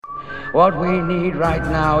What we need right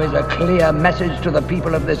now is a clear message to the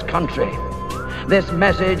people of this country. This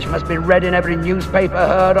message must be read in every newspaper,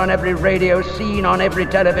 heard on every radio, seen on every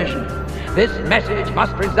television. This message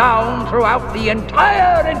must resound throughout the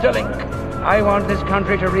entire interlink. I want this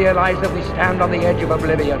country to realize that we stand on the edge of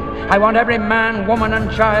oblivion. I want every man, woman,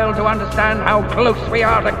 and child to understand how close we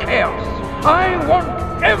are to chaos. I want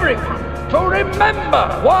everyone to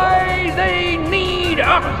remember why they need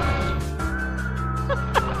us.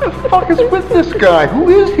 What the fuck is with this guy? Who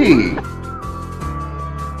is he?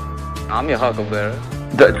 I'm your huckleberry.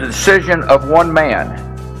 The decision of one man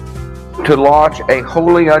to launch a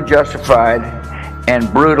wholly unjustified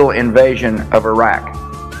and brutal invasion of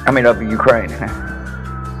of Ukraine.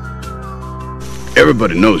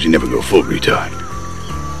 Everybody knows you never go full retard.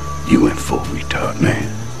 You went full retard, man.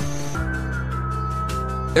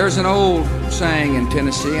 There's an old saying in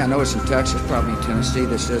Tennessee, I know it's in Texas, probably in Tennessee,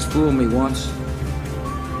 that says, fool me once,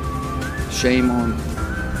 shame on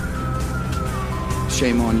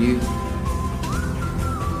you.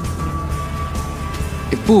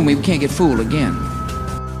 If fool me, we can't get fooled again.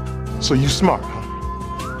 So you smart, huh?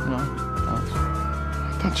 No.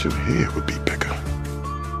 I thought your hair would be bigger.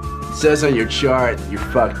 It says on your chart you're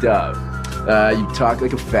fucked up. You talk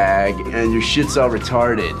like a fag, and your shit's all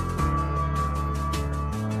retarded.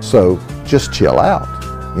 So just chill out.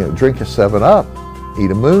 Drink a 7-Up, eat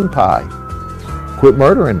a moon pie, quit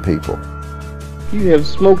murdering people. You have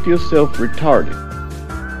smoked yourself retarded.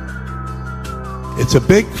 It's a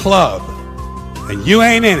big club, and you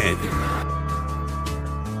ain't in it.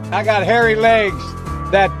 I got hairy legs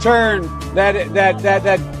that turn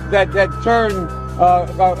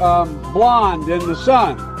blonde in the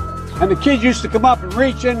sun, and the kids used to come up and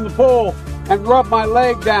reach into the pool and rub my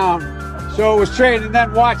leg down so it was straight, and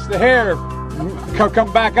then watch the hair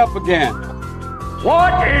come back up again.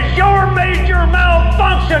 What is your major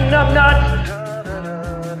malfunction, numbnuts?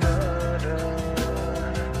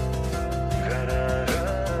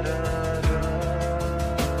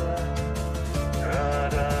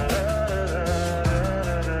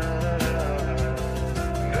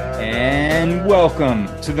 And welcome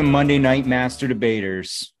to the Monday Night Master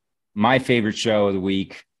Debaters, my favorite show of the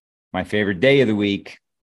week, my favorite day of the week,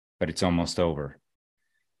 but it's almost over.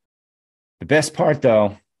 The best part,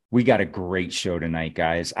 though, we got a great show tonight,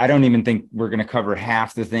 guys. I don't even think we're going to cover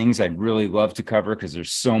half the things I'd really love to cover because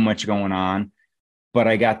there's so much going on. But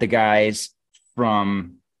I got the guys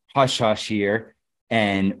from Hush Hush here,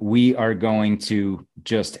 and we are going to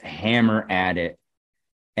just hammer at it.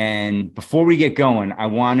 And before we get going, I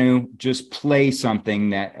want to just play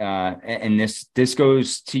something that, and this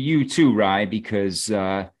goes to you too, Rye, because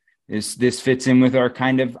this fits in with our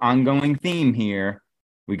kind of ongoing theme here.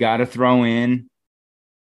 We got to throw in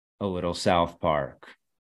a little South Park.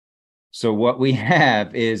 So what we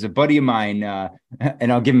have is a buddy of mine,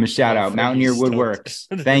 and I'll give him a shout out, Mountaineer Woodworks.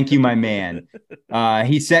 Thank you, my man.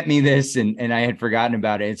 He sent me this, and I had forgotten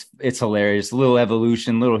about it. It's hilarious. A little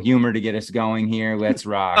evolution, little humor to get us going here. Let's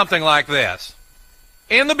rock. Something like this.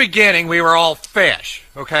 In the beginning, we were all fish,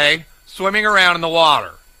 okay, swimming around in the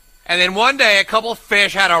water. And then one day, a couple of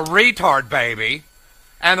fish had a retard baby,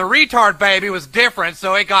 and the retard baby was different,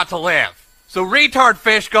 so it got to live. So retard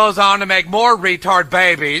fish goes on to make more retard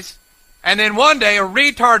babies. And then one day, a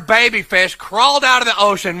retard baby fish crawled out of the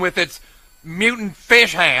ocean with its mutant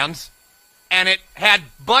fish hands, and it had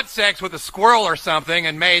butt sex with a squirrel or something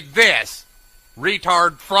and made this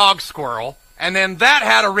retard frog squirrel. And then that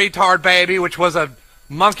had a retard baby, which was a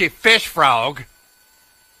monkey fish frog.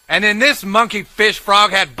 And then this monkey fish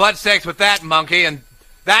frog had butt sex with that monkey, and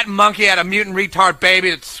that monkey had a mutant retard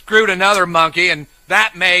baby that screwed another monkey, and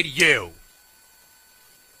that made you.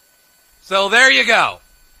 So there you go.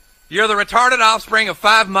 You're the retarded offspring of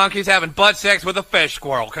 5 monkeys having butt sex with a fish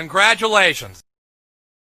squirrel. Congratulations.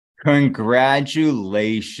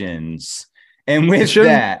 Congratulations. And with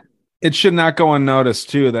that, it should not go unnoticed,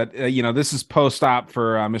 too, that, this is post-op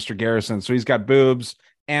for Mr. Garrison. So he's got boobs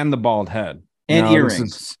and the bald head. And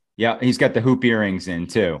earrings. Yeah, he's got the hoop earrings in,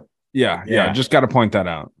 too. Yeah. Just got to point that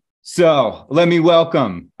out. So let me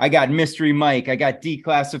welcome. I got Mystery Mike. I got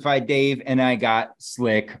Declassified Dave. And I got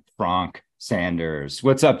Slick Frank Sanders.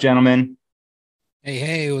 What's up, gentlemen?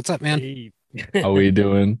 Hey, what's up, man? Hey. How we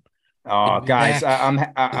doing? Oh, guys,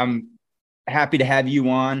 I'm happy to have you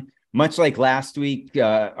on. Much like last week,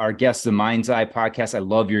 our guest, the Mind's Eye podcast. I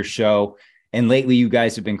love your show, and lately you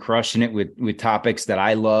guys have been crushing it with topics that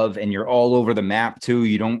I love, and you're all over the map too.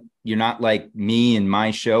 You're not like me and my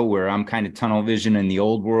show where I'm kind of tunnel vision in the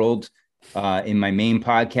old world in my main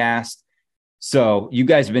podcast. So you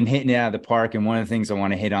guys have been hitting it out of the park. And one of the things I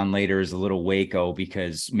want to hit on later is a little Waco,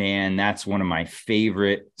 because, man, that's one of my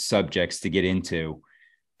favorite subjects to get into.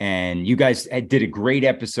 And you guys did a great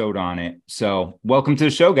episode on it. So welcome to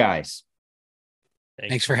the show, guys.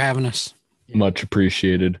 Thanks for having us. Much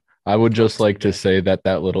appreciated. I would just like to say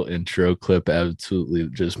that little intro clip absolutely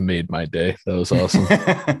just made my day. That was awesome.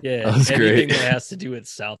 Yeah, that was anything great. that has to do with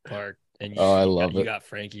South Park. And I love it. You got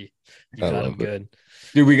Frankie. You got him good.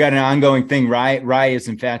 Dude, we got an ongoing thing. Rye is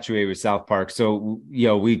infatuated with South Park. So,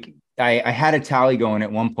 I had a tally going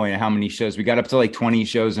at one point of how many shows. We got up to like 20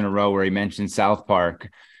 shows in a row where he mentioned South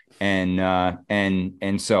Park. And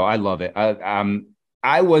so I love it.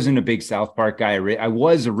 I wasn't a big South Park guy. I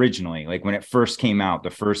was originally, like when it first came out,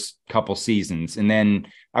 the first couple seasons, and then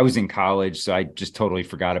I was in college, so I just totally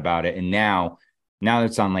forgot about it. And now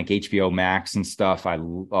it's on like HBO Max and stuff.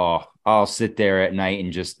 I'll sit there at night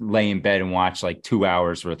and just lay in bed and watch like 2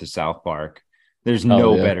 hours worth of South Park. There's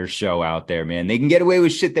no better show out there, man. They can get away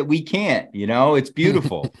with shit that we can't. It's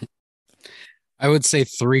beautiful. I would say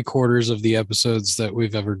 3/4 of the episodes that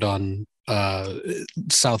we've ever done,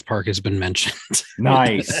 South Park has been mentioned.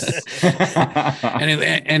 Nice.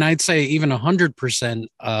 and I'd say even 100%,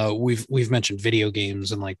 we've mentioned video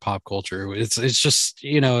games and like pop culture. It's just,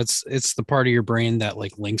 it's the part of your brain that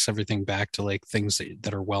like links everything back to like things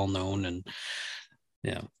that are well known. And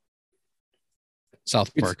yeah,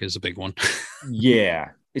 South Park is a big one. Yeah.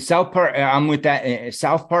 South Park, I'm with that.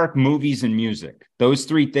 South Park, movies, and music. Those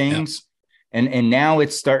three things. Yeah. And now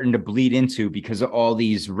it's starting to bleed into, because of all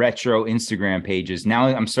these retro Instagram pages. Now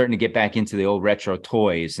I'm starting to get back into the old retro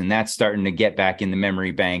toys, and that's starting to get back in the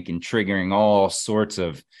memory bank and triggering all sorts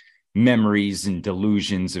of memories and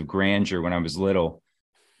delusions of grandeur when I was little.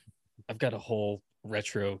 I've got a whole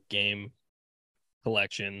retro game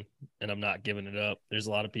collection, and I'm not giving it up. There's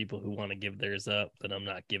a lot of people who want to give theirs up, but I'm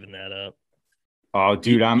not giving that up. Oh,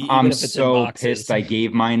 dude, I'm so pissed I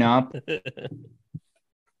gave mine up.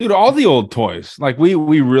 Dude, all the old toys, like we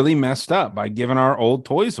really messed up by giving our old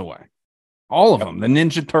toys away. All of them, the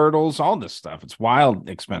Ninja Turtles, all this stuff. It's wild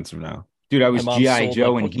expensive now. Dude, I was G.I.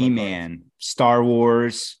 Joe and He-Man, Star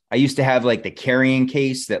Wars. I used to have like the carrying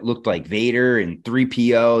case that looked like Vader and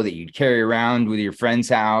 3PO that you'd carry around with your friend's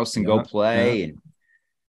house and go play. And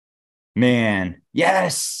man,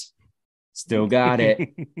 yes, still got it.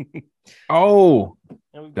 Oh,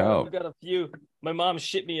 we've got a few. My mom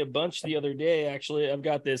shipped me a bunch the other day. Actually, I've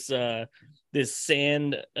got this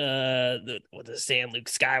sand, the sand Luke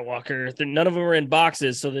Skywalker. None of them are in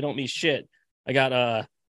boxes, so they don't mean shit. I got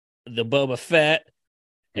the Boba Fett,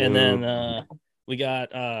 and then we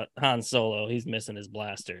got Han Solo. He's missing his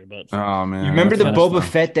blaster, but oh man, you remember the Boba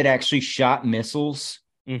Fett that actually shot missiles?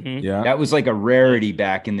 Mm-hmm. Yeah, that was like a rarity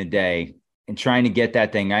back in the day. And trying to get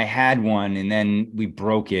that thing, I had one, and then we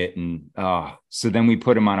broke it, and so then we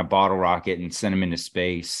put him on a bottle rocket and sent him into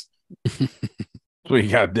space. That's what you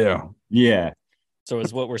gotta do. Yeah. So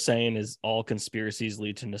is what we're saying is all conspiracies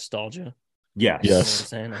lead to nostalgia? Yes.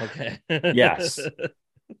 That's what we're saying? Okay. Yes.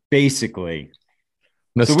 Basically.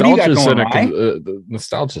 Nostalgia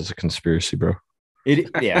is a conspiracy, bro.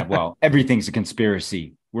 Yeah. Well, everything's a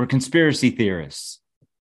conspiracy. We're conspiracy theorists.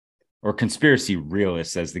 Or conspiracy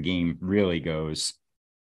realists, as the game really goes.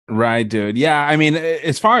 Right, dude. Yeah, I mean,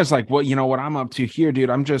 as far as like what I'm up to here, dude,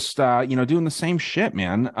 I'm just doing the same shit,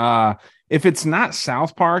 man. If it's not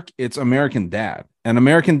South Park, it's American Dad. And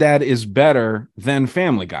American Dad is better than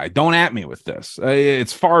Family Guy. Don't at me with this.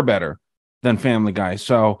 It's far better than Family Guy.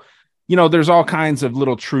 So, there's all kinds of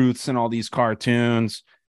little truths in all these cartoons.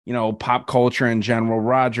 Pop culture in general.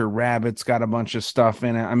 Roger Rabbit's got a bunch of stuff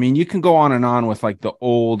in it. I mean, you can go on and on with like the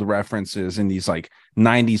old references in these like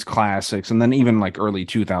 90s classics and then even like early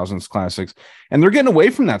 2000s classics. And they're getting away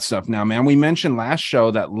from that stuff now, man. We mentioned last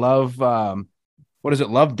show that Love,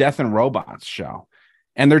 Death and Robots show.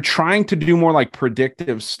 And they're trying to do more like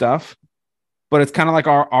predictive stuff, but it's kind of like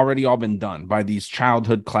already all been done by these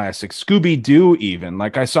childhood classics. Scooby-Doo even.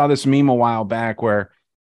 Like I saw this meme a while back where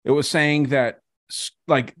it was saying that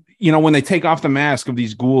like, when they take off the mask of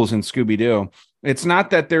these ghouls in Scooby-Doo, it's not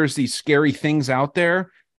that there's these scary things out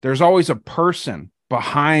there. There's always a person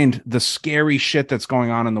behind the scary shit that's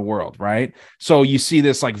going on in the world, right? So you see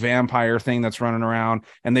this like vampire thing that's running around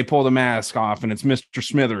and they pull the mask off and it's Mr.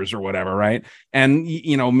 Smithers or whatever, right? And,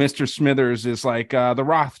 Mr. Smithers is like the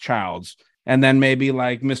Rothschilds. And then maybe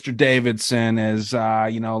like Mr. Davidson is,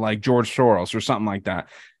 like George Soros or something like that.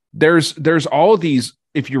 There's all of these,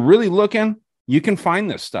 if you're really looking, you can find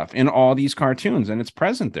this stuff in all these cartoons and it's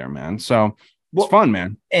present there, man. So it's fun,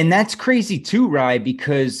 man. And that's crazy too, Rye,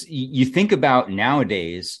 because you think about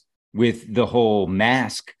nowadays with the whole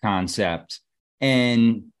mask concept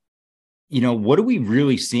and, what are we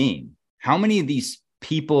really seeing? How many of these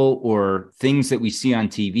people or things that we see on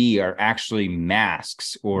TV are actually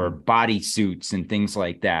masks or bodysuits and things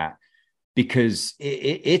like that? Because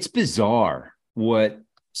it's bizarre what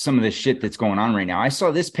some of the shit that's going on right now. I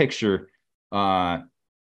saw this picture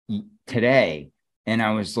today, and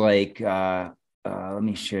I was like, let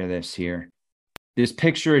me share this here. This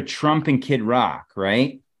picture of Trump and Kid Rock,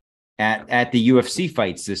 right? At the UFC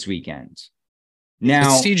fights this weekend.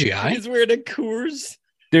 Now, it's CGI. He's wearing a Coors.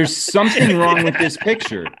 There's something wrong with this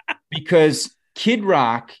picture because Kid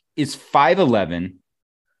Rock is 5'11",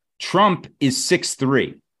 Trump is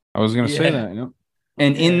 6'3". I was going to say that.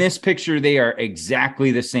 And in this picture, they are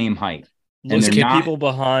exactly the same height. Those people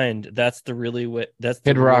behind. That's the really way. That's the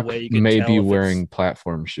Kid Rock way you can may tell be if wearing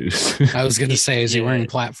platform shoes. I was going to say, is he wearing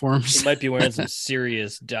platforms? He might be wearing some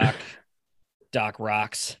serious Doc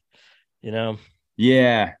Rocks.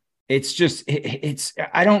 Yeah. It's just, it's,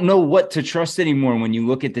 I don't know what to trust anymore when you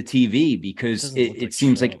look at the TV because it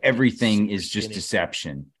seems like everything is just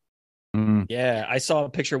deception. Yeah. I saw a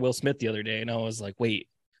picture of Will Smith the other day and I was like, wait,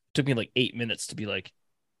 it took me like 8 minutes to be like,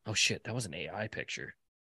 oh shit, that was an AI picture.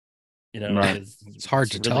 Right. It's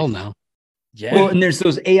hard to tell now. Yeah. Well, and there's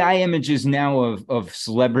those AI images now of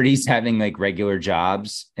celebrities having like regular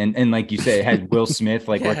jobs. And like you said, it had Will Smith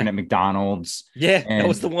like working at McDonald's. Yeah, that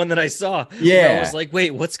was the one that I saw. Yeah. I was like,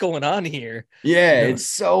 wait, what's going on here? Yeah, it's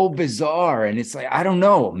so bizarre. And it's like, I don't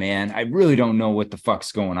know, man. I really don't know what the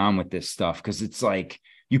fuck's going on with this stuff because it's like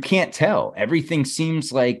you can't tell. Everything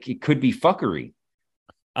seems like it could be fuckery.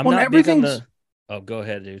 I'm not big on the. Oh, go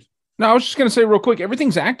ahead, dude. No, I was just going to say real quick,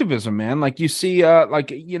 everything's activism, man. Like you see,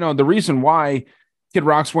 the reason why Kid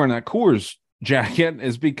Rock's wearing that Coors jacket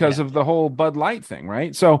is because of the whole Bud Light thing,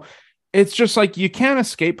 right? So it's just like you can't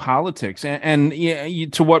escape politics. And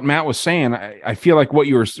to what Matt was saying, I feel like what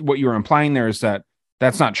you were implying there is that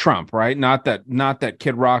that's not Trump, right? Not that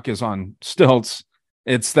Kid Rock is on stilts.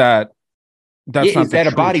 It's that's not. Is that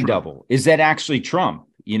a body Trump. double? Is that actually Trump?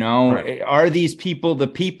 Right. Are these people the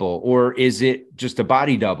people, or is it just a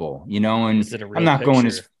body double? And I'm not going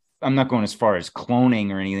as far as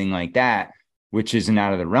cloning or anything like that, which isn't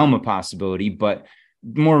out of the realm of possibility, but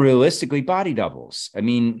more realistically, body doubles. I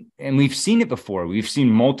mean, and we've seen it before. We've seen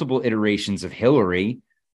multiple iterations of Hillary.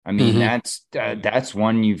 I mean, that's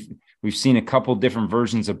one we've seen a couple different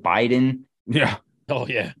versions of Biden. Yeah. Oh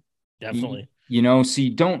yeah, definitely. So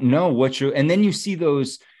you don't know and then you see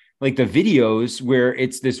those, like the videos where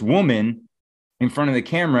it's this woman in front of the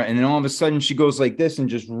camera, and then all of a sudden she goes like this and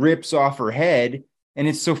just rips off her head, and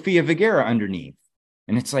it's Sofia Vergara underneath.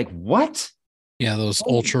 And it's like, what? Yeah, those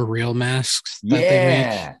ultra real masks that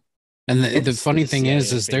they make. And the funny thing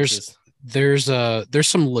is there's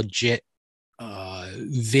some legit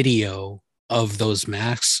video of those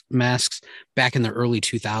masks back in the early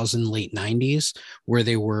 2000s, late 90s, where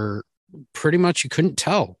they were pretty much, you couldn't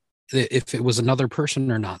tell if it was another person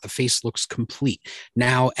or not. The face looks complete.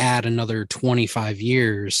 Now add another 25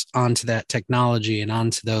 years onto that technology and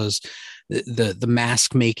onto those the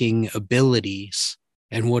mask making abilities,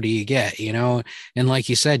 and what do you get? And like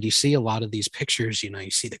you said, you see a lot of these pictures, you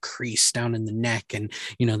see the crease down in the neck, and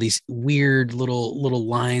these weird little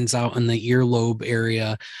lines out in the earlobe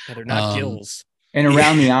area that are not gills. And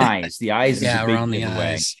around the eyes. The eyes is a big around the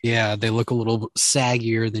eyes. Yeah, they look a little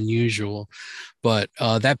saggier than usual. But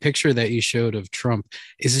that picture that you showed of Trump,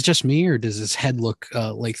 is it just me, or does his head look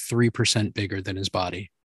like 3% bigger than his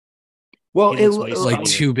body? Well, it looks like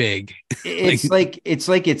too big. It's like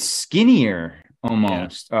it's skinnier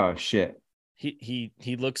almost. Yeah. Oh shit.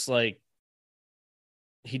 He looks like,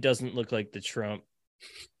 he doesn't look like the Trump.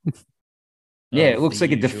 Yeah, it looks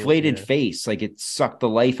like a deflated face, like it sucked the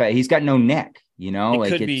life out. He's got no neck,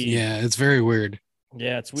 it's very weird.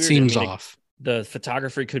 Yeah, it's weird. Seems off. The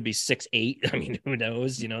photography could be 6'8". I mean, who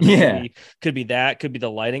knows? Yeah. Could be that, could be the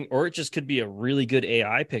lighting, or it just could be a really good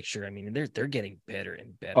AI picture. I mean, they're getting better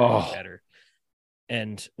and better and better.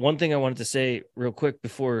 And one thing I wanted to say real quick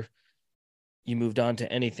before you moved on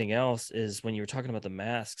to anything else is, when you were talking about the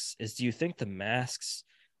masks, do you think the masks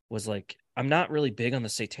was like, I'm not really big on the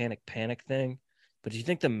satanic panic thing, but do you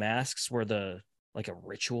think the masks were like a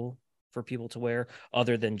ritual for people to wear,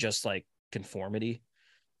 other than just like conformity,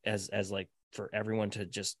 as like for everyone to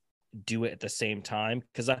just do it at the same time?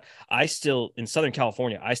 Because I still, in Southern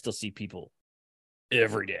California, I still see people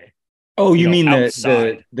every day. Oh, you mean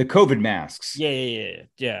the COVID masks?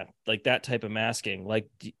 Yeah. Like that type of masking. Like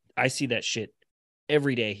I see that shit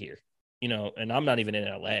every day here, and I'm not even in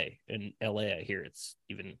LA. In LA, I hear it's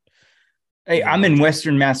even. Hey, I'm in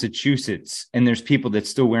Western Massachusetts, and there's people that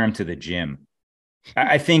still wear them to the gym.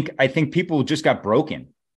 I think people just got broken.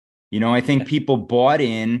 I think people bought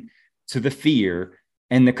in to the fear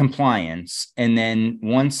and the compliance. And then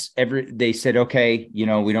once they said, okay,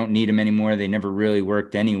 we don't need them anymore. They never really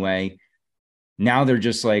worked anyway. Now they're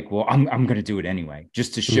just like, well, I'm going to do it anyway,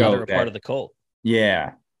 just to show they're a part of the cult.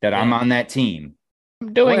 Yeah, that I'm on that team.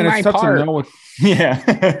 I'm doing my part.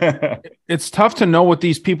 Yeah. It's tough to know what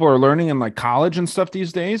these people are learning in like college and stuff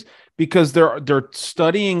these days, because they're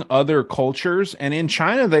studying other cultures, and in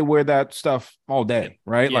China they wear that stuff all day,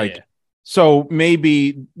 right? So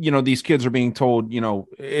maybe these kids are being told,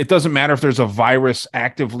 it doesn't matter if there's a virus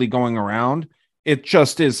actively going around, it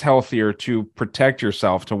just is healthier to protect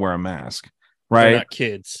yourself to wear a mask, right? They're not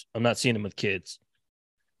kids. I'm not seeing them with kids.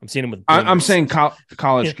 I'm seeing them with boomers. I'm saying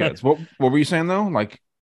college kids. What were you saying though? Like,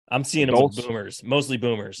 I'm seeing adults? Them with boomers, mostly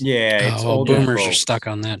boomers. Yeah, it's boomers are stuck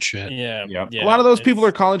on that shit. Yeah. A lot of those people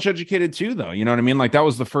are college educated too, though. You know what I mean? Like that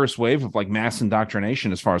was the first wave of like mass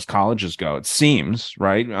indoctrination as far as colleges go. It seems,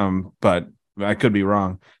 right? But I could be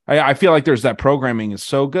wrong. I feel like there's that programming is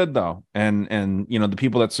so good though, and the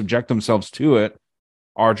people that subject themselves to it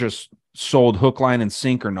are just sold hook, line, and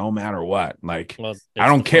sinker no matter what. Like, I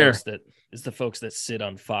don't care. It's the folks that sit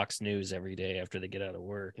on Fox News every day after they get out of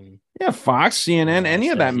work, and Fox, CNN, any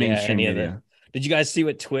of that mainstream media. Did you guys see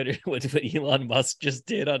what Elon Musk just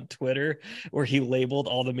did on Twitter, where he labeled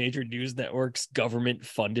all the major news networks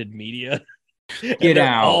government-funded media? Get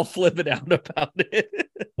out! All flipping out about it.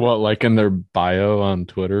 What, like in their bio on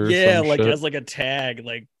Twitter? Yeah, like as like a tag,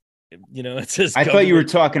 like it says. I thought you were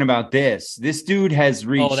talking about this. This dude has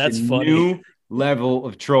reached that's a funny. new level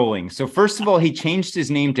of trolling. So first of all, he changed his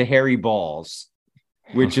name to Harry Balls,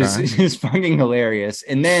 which is fucking hilarious.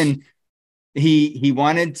 And then he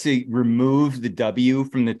wanted to remove the W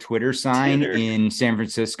from the Twitter sign in San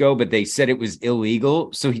Francisco, but they said it was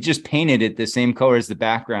illegal. So he just painted it the same color as the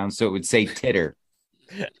background, so it would say Titter.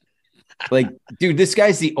 Like, dude, this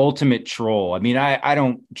guy's the ultimate troll. I mean, I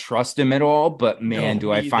don't trust him at all, but man,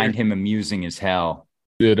 do I find him amusing as hell.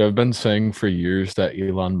 Dude, I've been saying for years that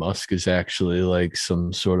Elon Musk is actually like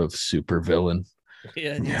some sort of super villain.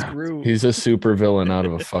 Yeah. He's a super villain out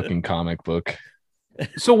of a fucking comic book.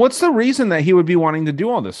 So what's the reason that he would be wanting to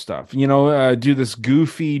do all this stuff? Do this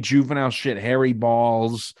goofy juvenile shit, Harry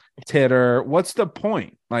Balls, Titter. What's the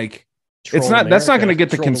point? Like, that's not going to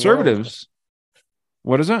get the conservatives.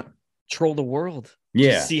 What is it? Troll the world.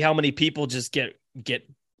 Yeah. Just see how many people just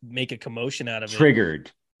make a commotion out of it.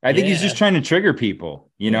 Triggered. I think he's just trying to trigger people,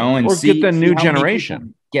 and or get the new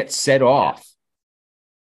generation get set off.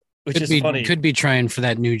 Which is funny. Could be trying for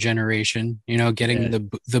that new generation, getting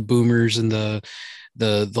the boomers and the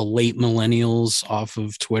late millennials off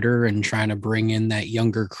of Twitter and trying to bring in that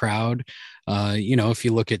younger crowd. If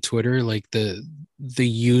you look at Twitter, like the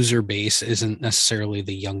user base isn't necessarily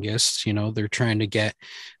the youngest. They're trying to get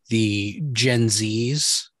the Gen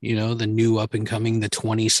Zs, the new up and coming, the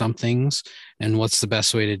 20 somethings. And what's the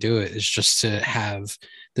best way to do it is just to have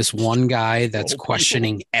this one guy that's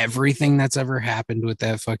questioning everything that's ever happened with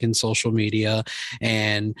that fucking social media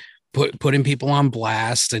and putting people on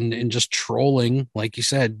blast and just trolling, like you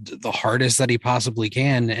said, the hardest that he possibly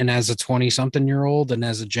can. And as a 20-something-year-old and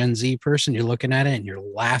as a Gen Z person, you're looking at it and you're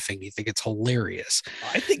laughing. You think it's hilarious.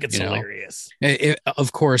 I think it's hilarious.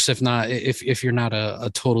 Of course, if you're not a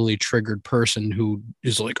totally triggered person who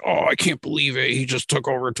is like, oh, I can't believe it, he just took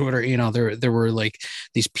over Twitter. There were like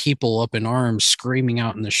these people up in arms screaming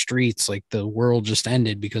out in the streets like the world just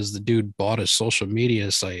ended because the dude bought a social media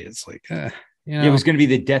site. It's like, It was going to be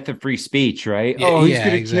the death of free speech, right? Yeah, he's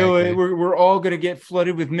going to kill it. We're all going to get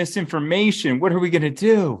flooded with misinformation. What are we going to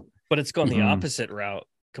do? But it's gone the opposite route,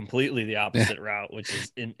 completely the opposite route, which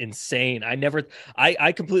is insane.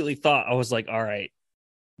 I completely thought, I was like, all right,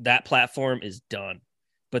 that platform is done.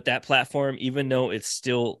 But that platform, even though it's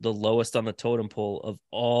still the lowest on the totem pole of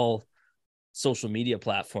all social media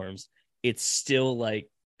platforms, it's still like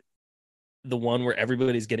the one where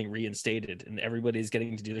everybody's getting reinstated and everybody's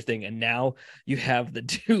getting to do their thing. And now you have the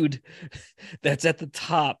dude that's at the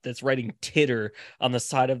top that's writing Titter on the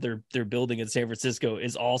side of their building in San Francisco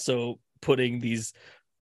is also putting these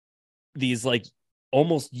like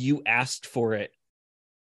almost you asked for it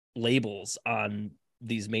labels on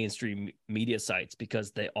these mainstream media sites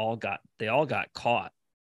because they all got caught,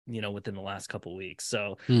 within the last couple of weeks.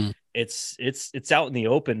 So it's out in the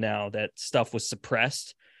open now that stuff was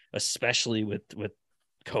suppressed, especially with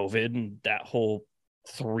COVID and that whole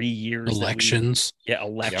 3 years elections.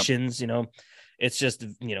 Elections, it's just,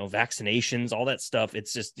 vaccinations, all that stuff.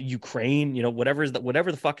 It's just Ukraine, whatever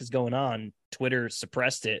the fuck is going on, Twitter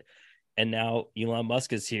suppressed it. And now Elon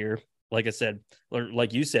Musk is here. Like I said, or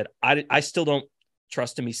like you said, I still don't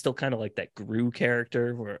trust him. He's still kind of like that Gru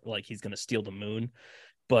character where like he's going to steal the moon,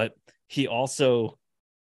 but he also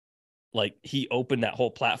like he opened that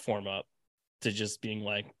whole platform up to just being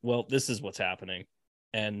like, well, this is what's happening.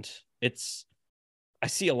 And I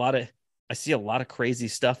see a lot of crazy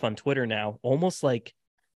stuff on Twitter now, almost like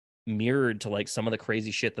mirrored to like some of the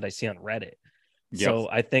crazy shit that I see on Reddit. Yep. So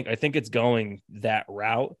I think it's going that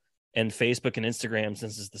route, and Facebook and Instagram,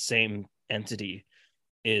 since it's the same entity,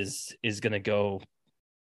 is going to go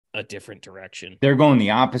a different direction. They're going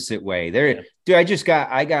the opposite way. Dude,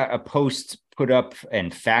 I got a post put up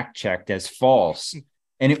and fact checked as false,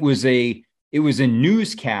 and it was a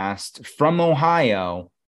newscast from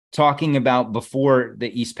Ohio talking about, before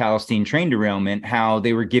the East Palestine train derailment, how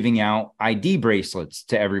they were giving out ID bracelets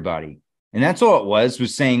to everybody. And that's all it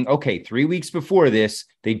was saying, okay, 3 weeks before this,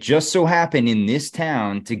 they just so happened in this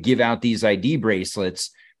town to give out these ID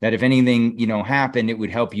bracelets that if anything, happened, it would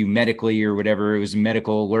help you medically or whatever. It was a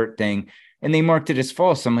medical alert thing. And they marked it as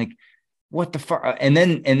false. I'm like, what the fuck? And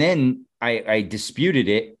then I disputed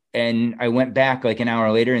it, and I went back like an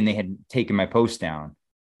hour later and they had taken my post down.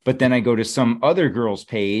 But then I go to some other girl's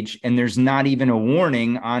page and there's not even a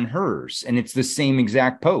warning on hers. And it's the same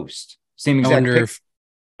exact post. Same exact.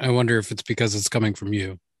 I wonder if it's because it's coming from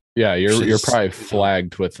you. Yeah, you're probably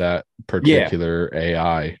flagged with that particular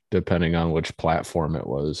AI, depending on which platform it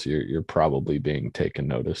was. You're probably being taken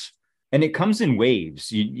notice. And it comes in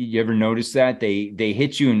waves. You ever notice that they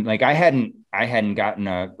hit you? And like I hadn't gotten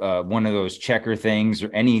a one of those checker things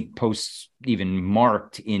or any posts even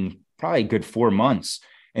marked in probably a good 4 months.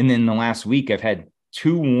 And then the last week I've had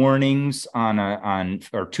 2 warnings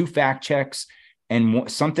or 2 fact checks and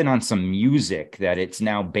something on some music that it's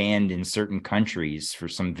now banned in certain countries for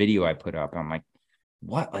some video I put up. I'm like,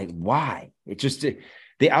 what? Like, why? It just, the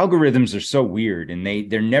algorithms are so weird and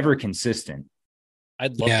they're never consistent.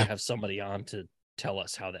 I'd love to have somebody on to tell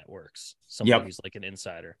us how that works. Somebody who's like an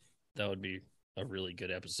insider. That would be a really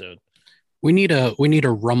good episode. We need a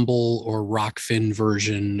Rumble or Rockfin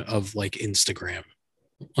version of like Instagram.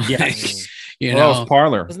 Yes.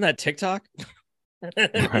 Parlor. Wasn't that TikTok?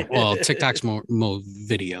 Right. Well, TikTok's more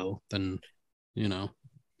video than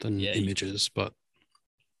images, but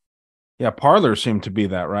yeah, Parlor seemed to be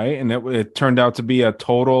that, right? And it turned out to be a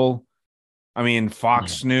total,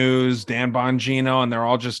 Fox News, Dan Bongino, and they're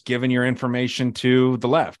all just giving your information to the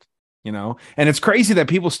left, and it's crazy that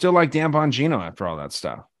people still like Dan Bongino after all that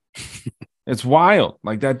stuff. It's wild.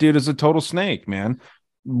 Like, that dude is a total snake, man.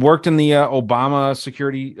 Worked in the Obama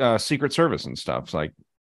security Secret Service and stuff. It's like,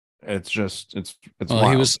 it's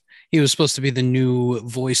wild. He was supposed to be the new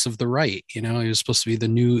voice of the right. He was supposed to be the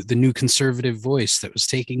new conservative voice that was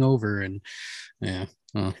taking over. And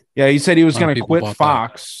he said he was going to quit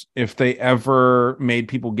Fox if they ever made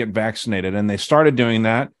people get vaccinated, and they started doing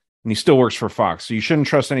that. And he still works for Fox, so you shouldn't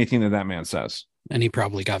trust anything that man says. And he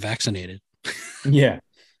probably got vaccinated. Yeah.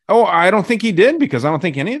 Oh, I don't think he did, because I don't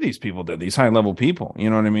think any of these people did. These high level people, you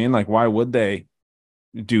know what I mean? Like, why would they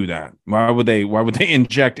do that? Why would they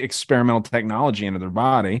inject experimental technology into their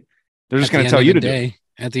body? They're just going to tell you to do it.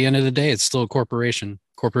 At the end of the day, it's still a corporation.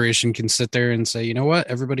 Corporation can sit there and say, you know what?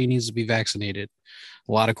 Everybody needs to be vaccinated.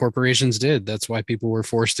 A lot of corporations did. That's why people were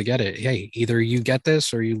forced to get it. Hey, either you get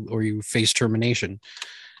this or you face termination.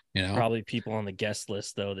 Probably people on the guest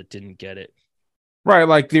list though that didn't get it. Right,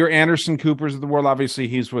 like the Anderson Coopers of the world. Obviously,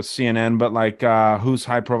 he's with CNN, but like who's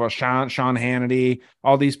high profile? Sean Hannity,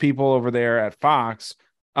 all these people over there at Fox.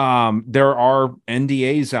 There are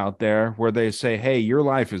NDAs out there where they say, "Hey, your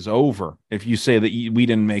life is over if you say that we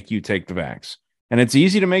didn't make you take the vax." And it's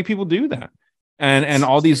easy to make people do that. And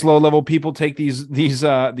all these low level people take these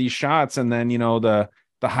shots, and then the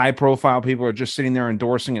high profile people are just sitting there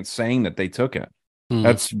endorsing it, saying that they took it.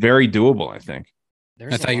 That's very doable, I think.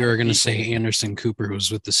 I thought you were going to say Anderson Cooper, who was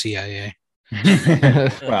with the CIA.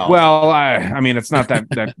 well, it's not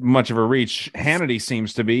that much of a reach. Hannity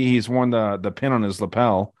seems to be. He's worn the pin on his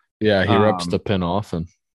lapel. Yeah, he rubs the pin off, and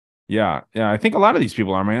yeah. I think a lot of these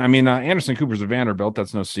people are. Anderson Cooper's a Vanderbilt.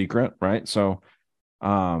 That's no secret, right? So,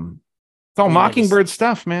 it's all Mockingbird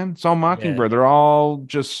stuff, man. It's all Mockingbird. They're all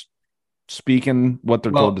just speaking what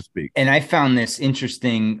they're told to speak. And I found this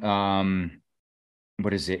interesting.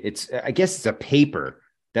 What is it? I guess it's a paper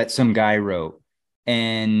that some guy wrote,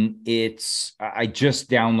 and I just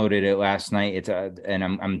downloaded it last night. And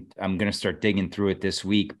I'm going to start digging through it this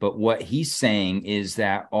week. But what he's saying is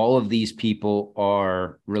that all of these people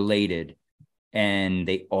are related, and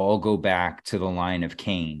they all go back to the line of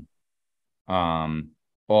Cain.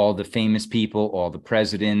 All the famous people, all the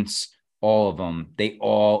presidents, all of them, they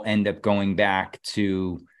all end up going back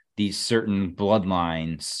to these certain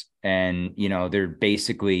bloodlines. And, they're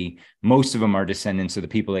basically, most of them are descendants of the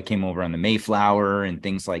people that came over on the Mayflower and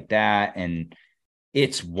things like that. And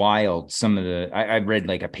It's wild. Some of the I read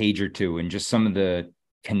like a page or two, and just some of the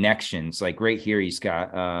connections. Like right here, he's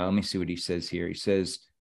got. Let me see what he says here. He says,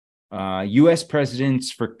 U.S.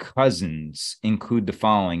 presidents for cousins include the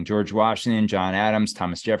following: George Washington, John Adams,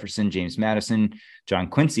 Thomas Jefferson, James Madison, John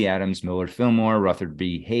Quincy Adams, Millard Fillmore, Rutherford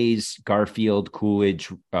B. Hayes, Garfield, Coolidge,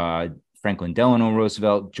 Franklin Delano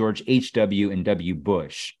Roosevelt, George H.W., and W.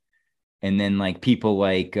 Bush. And then like people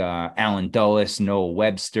like Allen Dulles, Noah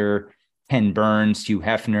Webster, Ken Burns, Hugh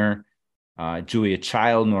Hefner, Julia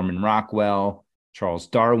Child, Norman Rockwell, Charles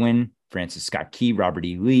Darwin, Francis Scott Key, Robert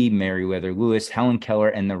E. Lee, Meriwether Lewis, Helen Keller,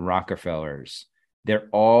 and the Rockefellers. They're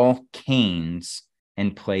all Canes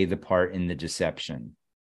and play the part in the deception.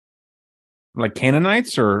 Like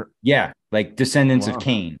Canaanites, or yeah, like descendants of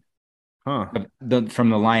Cain. Huh. From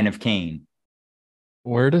the line of Cain.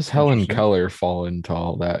 Where does Helen Keller fall into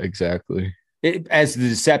all that exactly? As the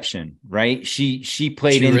deception, right? She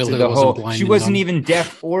played into really the whole. She wasn't dumb. even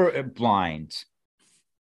deaf or blind,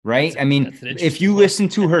 right? I mean, if you listen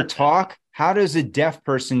to her talk, how does a deaf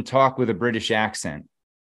person talk with a British accent?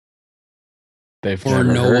 They've Or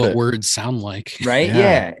never know heard what it. words sound like. Right?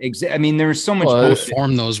 Yeah. I mean, there's so much bullshit.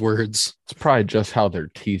 Form those words. It's probably just how their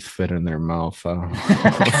teeth fit in their mouth.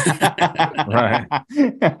 Right.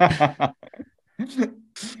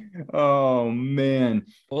 Oh man.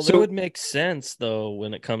 Well, that would make sense though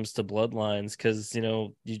when it comes to bloodlines, because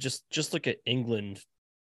you just look at England,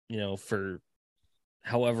 for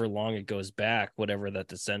however long it goes back, whatever that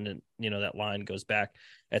descendant, that line goes back.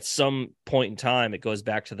 At some point in time, it goes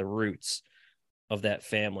back to the roots of that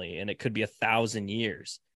family, and it could be 1,000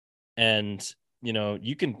 years. And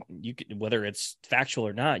you can whether it's factual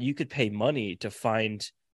or not, you could pay money to find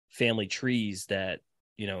family trees that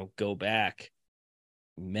go back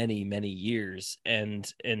many years and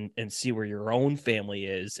see where your own family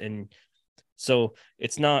is. And so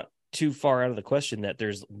it's not too far out of the question that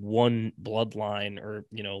there's one bloodline, or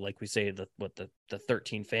like we say, the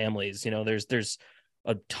 13 families. There's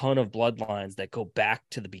a ton of bloodlines that go back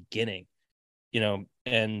to the beginning,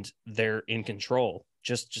 and they're in control.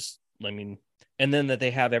 And then that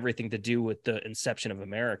they have everything to do with the inception of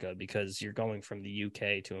America, because you're going from the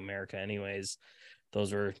UK to America anyways.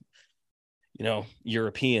 Those were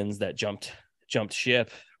Europeans that jumped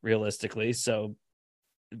ship, realistically. So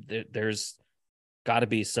there's got to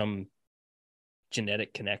be some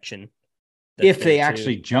genetic connection. If they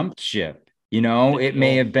actually jumped ship, it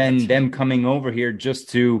may have been them coming over here just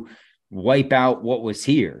to wipe out what was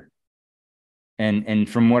here. And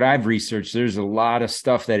from what I've researched, there's a lot of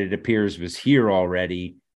stuff that it appears was here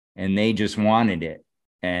already, and they just wanted it,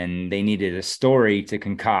 and they needed a story to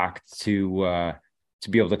concoct to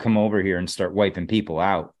be able to come over here and start wiping people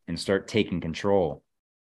out and start taking control.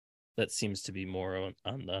 That seems to be more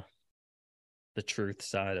on the truth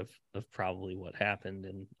side of probably what happened,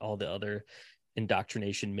 and all the other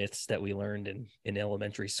indoctrination myths that we learned in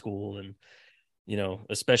elementary school. And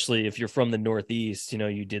especially if you're from the Northeast,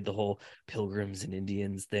 you did the whole Pilgrims and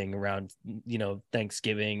Indians thing around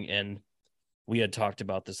Thanksgiving, and we had talked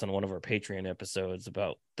about this on one of our Patreon episodes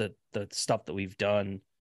about the stuff that we've done,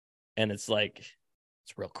 and it's like,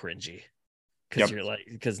 it's real cringy, because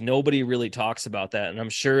because nobody really talks about that. And I'm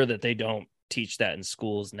sure that they don't teach that in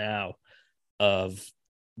schools now, of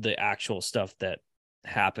the actual stuff that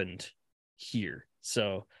happened here.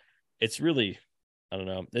 So it's really, I don't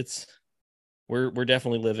know. We're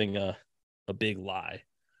definitely living a big lie.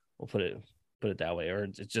 We'll put it that way. Or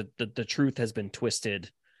it's just the truth has been twisted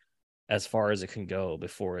as far as it can go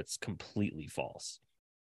before it's completely false.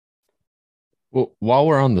 Well, while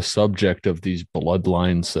we're on the subject of these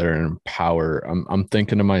bloodlines that are in power, I'm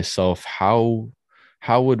thinking to myself, how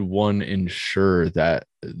would one ensure that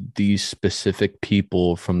these specific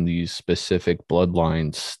people from these specific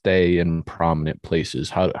bloodlines stay in prominent places?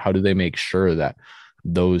 How do they make sure that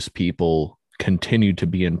those people continue to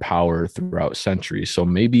be in power throughout centuries? So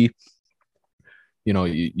maybe,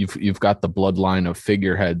 you've got the bloodline of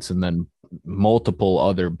figureheads, and then multiple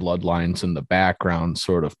other bloodlines in the background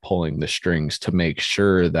sort of pulling the strings to make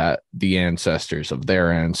sure that the ancestors of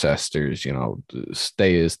their ancestors,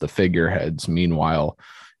 stay as the figureheads. Meanwhile,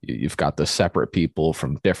 you've got the separate people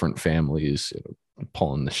from different families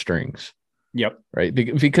pulling the strings. Yep. Right.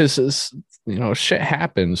 Because, shit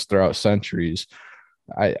happens throughout centuries.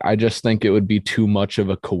 I just think it would be too much of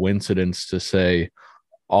a coincidence to say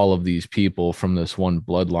all of these people from this one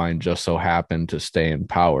bloodline just so happen to stay in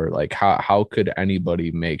power. Like, how could anybody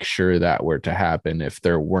make sure that were to happen if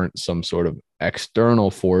there weren't some sort of external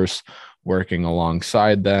force working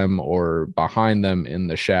alongside them or behind them in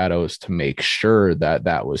the shadows to make sure that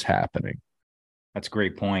that was happening? That's a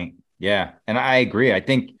great point. Yeah. And I agree. I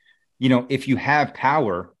think, if you have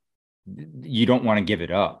power, you don't want to give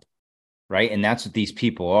it up. Right. And that's what these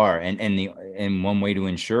people are. And one way to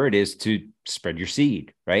ensure it is to spread your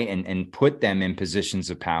seed, right. And put them in positions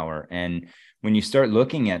of power. And when you start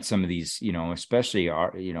looking at some of these, especially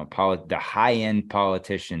the high end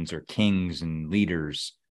politicians or kings and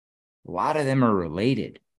leaders, a lot of them are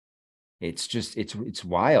related. It's just, it's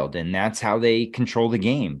wild. And that's how they control the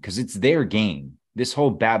game, because it's their game. This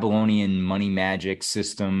whole Babylonian money magic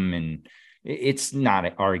system, and it's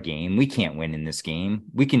not our game. We can't win in this game.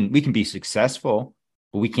 We can be successful,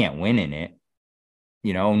 but we can't win in it.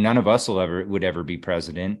 None of us would ever be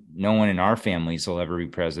president. No one in our families will ever be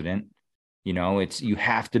president. You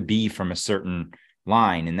have to be from a certain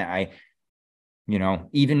line. And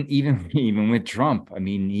even with Trump, I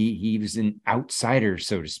mean, he was an outsider,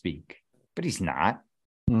 so to speak, but he's not.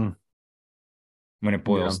 When it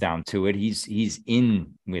boils down to it, he's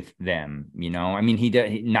in with them, I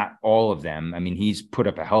mean, not all of them. I mean, he's put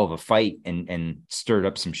up a hell of a fight and stirred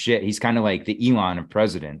up some shit. He's kind of like the Elon of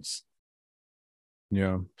presidents.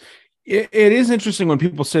 Yeah. It is interesting when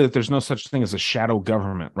people say that there's no such thing as a shadow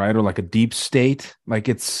government, right? Or like a deep state. Like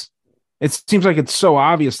it seems like it's so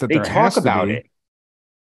obvious that they talk about it.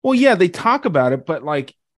 Well, yeah, they talk about it, but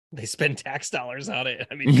like, they spend tax dollars on it.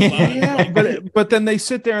 I mean, but then they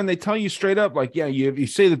sit there and they tell you straight up, like, yeah, you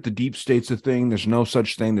say that the deep state's a thing. There's no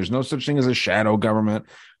such thing. There's no such thing as a shadow government.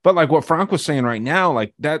 But like what Frank was saying right now,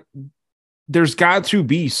 like that, there's got to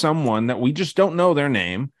be someone that we just don't know their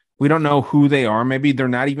name. We don't know who they are. Maybe they're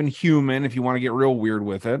not even human, if you want to get real weird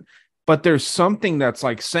with it. But there's something that's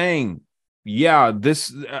like saying, yeah,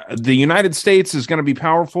 the United States is going to be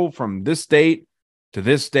powerful from this date to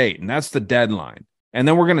this date, and that's the deadline. And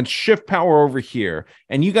then we're going to shift power over here.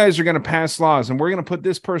 And you guys are going to pass laws. And we're going to put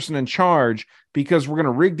this person in charge because we're going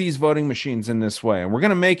to rig these voting machines in this way. And we're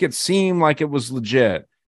going to make it seem like it was legit.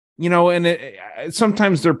 And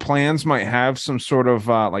sometimes their plans might have some sort of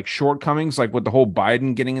like shortcomings, like with the whole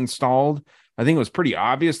Biden getting installed. I think it was pretty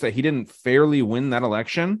obvious that he didn't fairly win that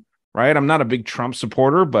election, right? I'm not a big Trump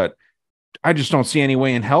supporter, but I just don't see any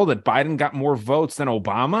way in hell that Biden got more votes than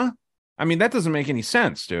Obama. I mean, that doesn't make any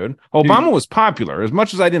sense, dude. Obama was popular. As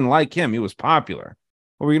much as I didn't like him, he was popular.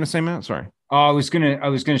 What were you going to say, Matt? Sorry. I was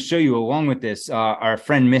gonna show you along with this. Our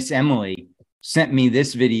friend Miss Emily sent me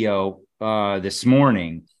this video this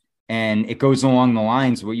morning, and it goes along the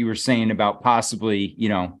lines of what you were saying about possibly,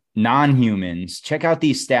 non-humans. Check out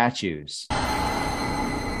these statues.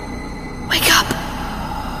 Wake up!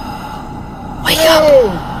 Wake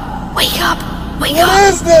up! Wake up! Wake up! What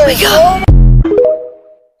is this? Wake up!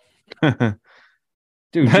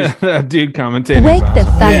 Dude, that dude commentating. Wake the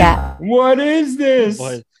fuck up. What is this?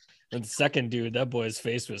 Boy, the second dude, that boy's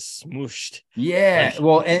face was smooshed. Yeah.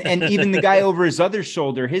 Well, and even the guy over his other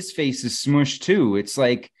shoulder, his face is smooshed too. It's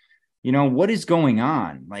like, what is going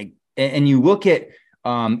on? Like, and you look at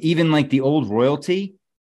even like the old royalty.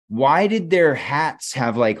 Why did their hats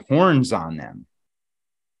have like horns on them?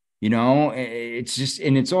 It's just,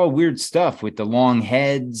 and it's all weird stuff with the long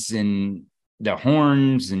heads and the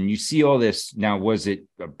horns, and you see all this. Now, was it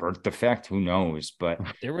a birth defect? Who knows? But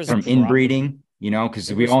there was from inbreeding,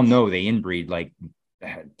 because we all know they inbreed like.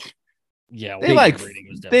 Yeah, they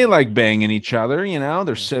like banging each other.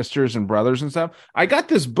 They're sisters and brothers and stuff. I got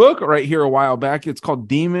this book right here a while back. It's called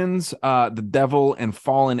Demons, the Devil, and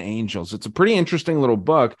Fallen Angels. It's a pretty interesting little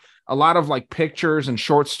book. A lot of like pictures and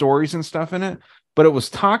short stories and stuff in it. But it was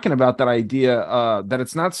talking about that idea that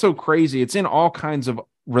it's not so crazy. It's in all kinds of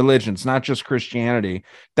religions, not just Christianity,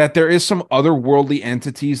 that there is some otherworldly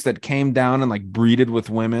entities that came down and like breeded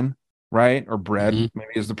with women, right? Or bred,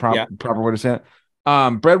 maybe is the proper way to say it.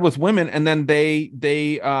 Bred with women, and then they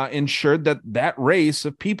ensured that race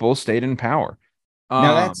of people stayed in power.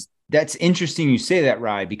 Now that's interesting you say that,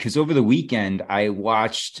 Rye, because over the weekend I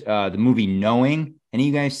watched the movie Knowing. Any of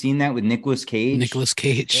you guys seen that with Nicolas Cage? Nicolas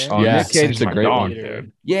Cage. Oh, yeah, Nick Cage is a great one,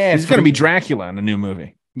 dude. Yeah, he's going to be Dracula in a new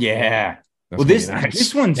movie. Yeah. Well, this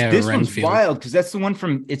one's wild because that's the one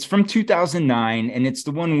from 2009, and it's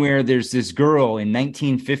the one where there's this girl in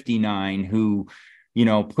 1959 who,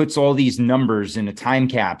 puts all these numbers in a time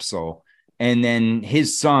capsule, and then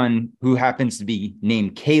his son, who happens to be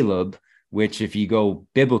named Caleb, which if you go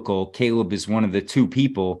biblical, Caleb is one of the two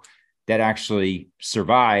people that actually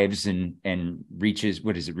survives and reaches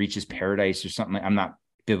paradise or something. I'm not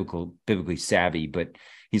biblically savvy, but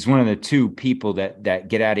he's one of the two people that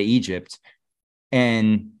get out of Egypt.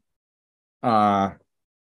 And so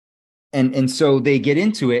they get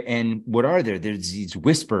into it, and what are there? There's these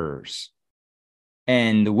whisperers,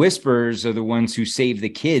 and the whisperers are the ones who save the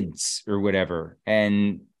kids or whatever.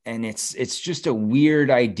 And it's just a weird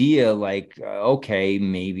idea. Like, okay,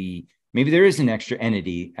 maybe there is an extra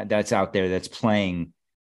entity that's out there that's playing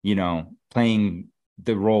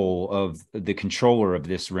the role of the controller of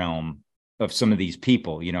this realm of some of these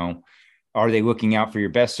people. Are they looking out for your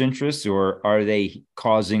best interests, or are they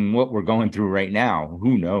causing what we're going through right now?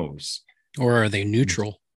 Who knows? Or are they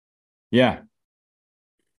neutral? Yeah,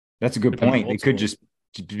 that's a good point. They could just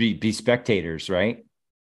be spectators, right?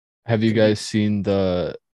 Have you guys seen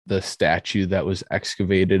the statue that was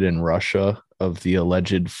excavated in Russia of the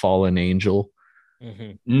alleged fallen angel?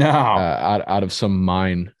 No, out of some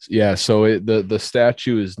mine. Yeah, so the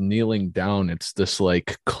statue is kneeling down. It's this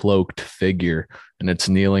like cloaked figure, and it's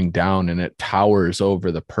kneeling down, and it towers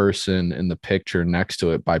over the person in the picture next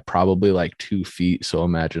to it by probably like 2 feet. So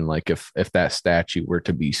imagine like if that statue were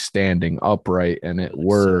to be standing upright and it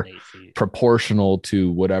were proportional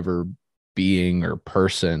to whatever being or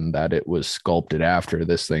person that it was sculpted after,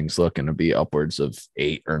 this thing's looking to be upwards of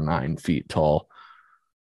 8 or 9 feet tall.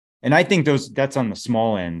 And I think that's on the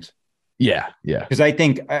small end. Yeah. Because I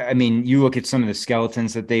think, you look at some of the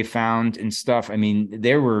skeletons that they found and stuff. I mean,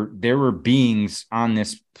 there were beings on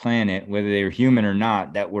this planet, whether they were human or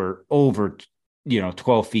not, that were over,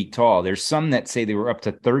 12 feet tall. There's some that say they were up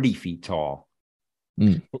to 30 feet tall.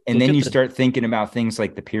 And then you start thinking about things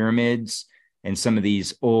like the pyramids and some of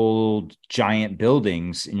these old giant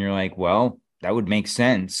buildings. And you're like, well, that would make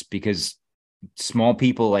sense because small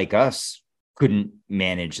people like us couldn't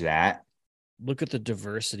manage that. Look at the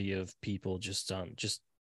diversity of people just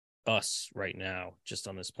us right now, just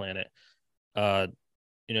on this planet.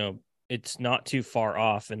 It's not too far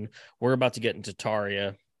off, and we're about to get into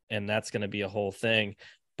Taria, and that's going to be a whole thing.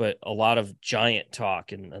 But a lot of giant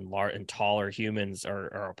talk and taller humans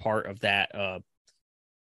are a part of that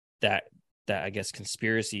I guess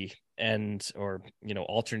conspiracy or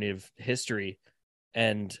alternative history,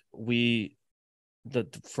 and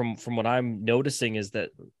from what I'm noticing is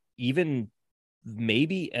that even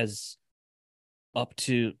maybe as up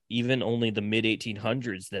to even only the mid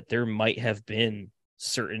 1800s, that there might have been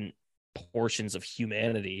certain portions of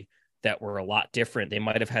humanity that were a lot different. They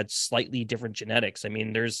might have had slightly different genetics. I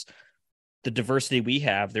mean, there's the diversity we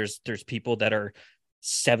have. There's people that are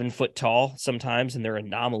 7 foot tall sometimes, and they're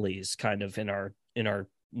anomalies kind of in our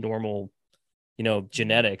normal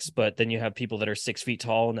genetics. But then you have people that are 6 feet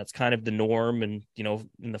tall, and that's kind of the norm. And,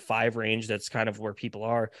 in the 5 range, that's kind of where people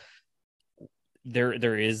are.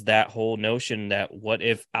 There is that whole notion that what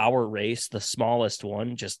if our race, the smallest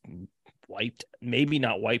one, just maybe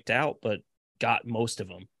not wiped out, but got most of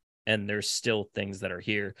them. And there's still things that are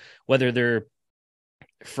here, whether they're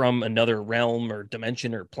from another realm or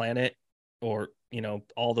dimension or planet or,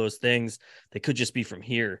 all those things. They could just be from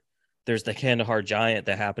here. There's the Kandahar giant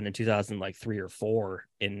that happened in 2003 or 4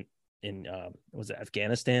 in was it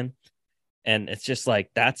Afghanistan? And it's just like,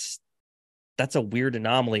 that's a weird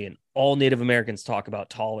anomaly. And all Native Americans talk about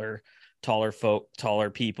taller folk, taller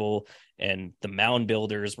people, and the mound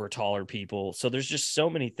builders were taller people. So there's just so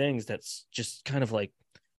many things that's just kind of like,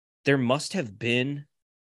 there must have been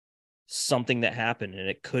something that happened, and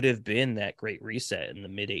it could have been that Great Reset in the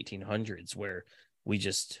mid 1800s where we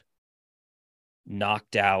just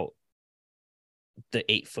knocked out the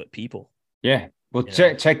 8 foot people. Yeah. Well,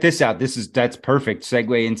 check this out. That's perfect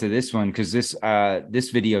segue into this one, because this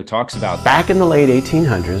video talks about back in the late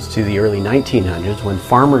 1800s to the early 1900s, when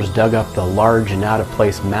farmers dug up the large and out of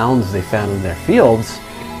place mounds they found in their fields,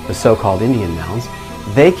 the so-called Indian mounds,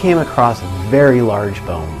 they came across very large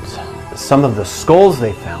bones. Some of the skulls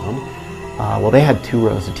they found, they had 2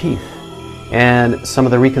 rows of teeth. And some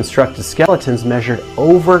of the reconstructed skeletons measured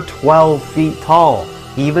over 12 feet tall.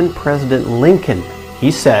 Even President Lincoln,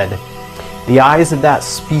 he said, "The eyes of that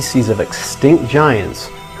species of extinct giants,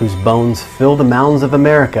 whose bones fill the mounds of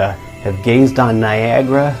America, have gazed on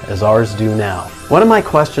Niagara as ours do now." One of my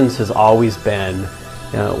questions has always been,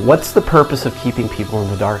 what's the purpose of keeping people in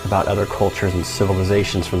the dark about other cultures and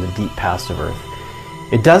civilizations from the deep past of Earth?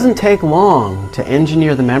 It doesn't take long to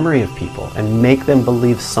engineer the memory of people and make them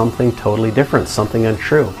believe something totally different, something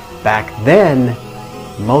untrue. Back then,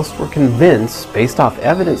 most were convinced, based off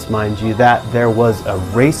evidence, mind you, that there was a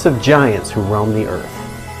race of giants who roamed the earth.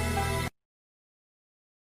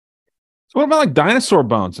 So what about like dinosaur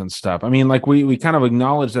bones and stuff? I mean, like we kind of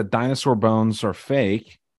acknowledge that dinosaur bones are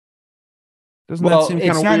fake. Doesn't that seem kind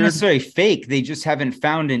of weird? It's not necessarily fake. They just haven't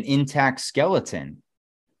found an intact skeleton.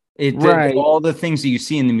 Right. All the things that you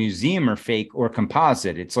see in the museum are fake or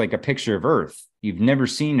composite. It's like a picture of Earth. You've never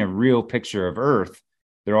seen a real picture of Earth.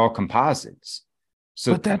 They're all composites.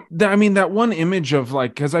 So, but that one image of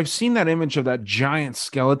like, because I've seen that image of that giant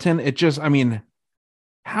skeleton. It just,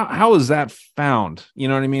 how is that found? You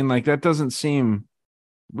know what I mean? Like that doesn't seem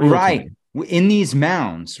real right. In these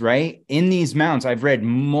mounds, right? In these mounds, I've read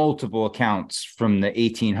multiple accounts from the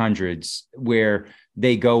 1800s where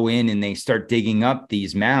they go in and they start digging up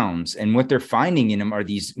these mounds, and what they're finding in them are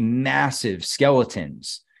these massive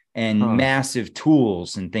skeletons and massive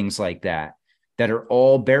tools and things like that are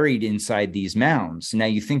all buried inside these mounds. Now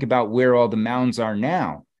you think about where all the mounds are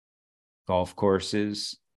now: golf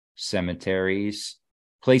courses, cemeteries,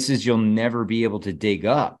 places you'll never be able to dig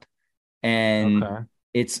up. And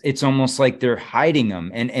it's almost like they're hiding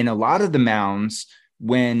them. And a lot of the mounds,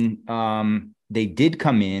 when they did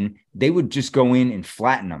come in, they would just go in and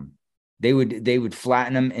flatten them. They would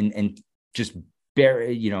flatten them and just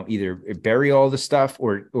bury, either bury all the stuff,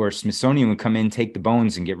 or Smithsonian would come in, take the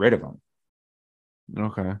bones and get rid of them.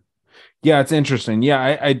 Okay. Yeah, it's interesting.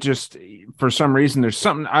 Yeah, I just, for some reason, there's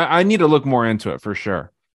something, I need to look more into it for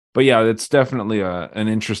sure. But yeah, it's definitely an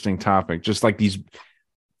interesting topic. Just like these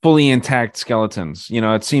fully intact skeletons,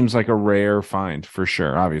 it seems like a rare find for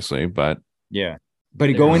sure, obviously, but yeah. But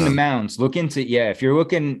go in the mounds, look into, if you're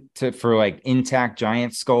looking for like intact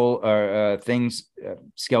giant skull things,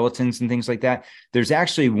 skeletons and things like that. There's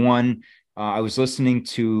actually one I was listening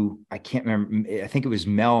to, I can't remember, I think it was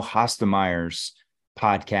Mel Hostemeyer's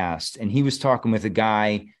podcast, and he was talking with a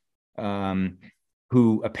guy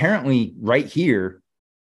who apparently right here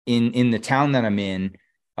in the town that I'm in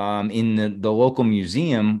the local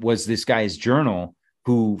museum was this guy's journal,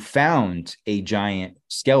 who found a giant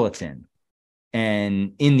skeleton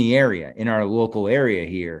and in the area, in our local area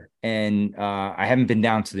here. And I haven't been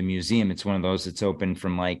down to the museum. It's one of those that's open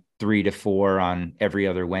from like 3 to 4 on every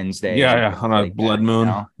other Wednesday. Yeah, on a blood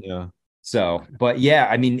moon. Yeah. So, but yeah,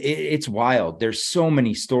 I mean, it's wild. There's so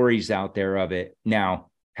many stories out there of it. Now,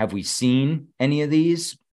 have we seen any of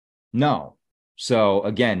these? No. So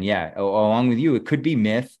again, along with you, it could be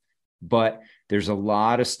myth, but there's a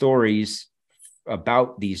lot of stories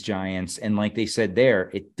about these giants. And like they said there,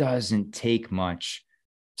 it doesn't take much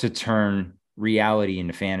to turn reality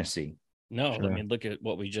into fantasy. No, I mean, look at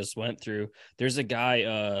what we just went through. There's a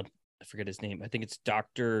guy, I forget his name. I think it's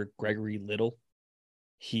Dr. Gregory Little.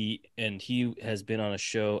 He has been on a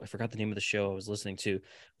show. I forgot the name of the show I was listening to,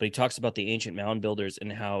 but he talks about the ancient mound builders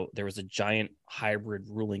and how there was a giant hybrid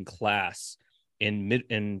ruling class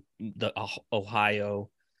in the Ohio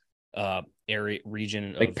area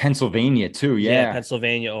region, like Pennsylvania too. Yeah,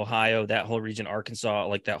 Pennsylvania, Ohio, that whole region, Arkansas,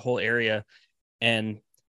 like that whole area. And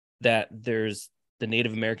that there's the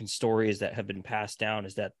Native American stories that have been passed down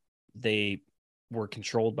is that they were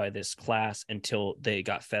controlled by this class until they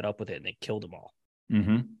got fed up with it and they killed them all.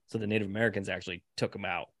 Mm-hmm. So the Native Americans actually took them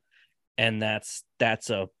out. And that's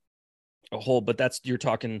a whole, but you're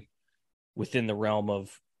talking within the realm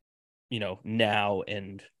of, now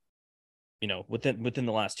and, within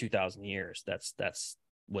the last 2,000 years, that's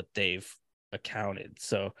what they've accounted.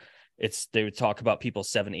 So they would talk about people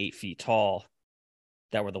 7-8 feet tall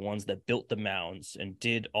that were the ones that built the mounds and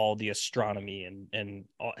did all the astronomy and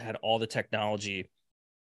had all the technology,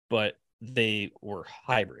 but they were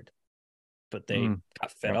hybrid, but they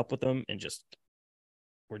got fed up with them and just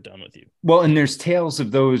we're done with you. Well, and there's tales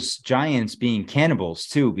of those giants being cannibals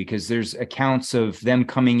too, because there's accounts of them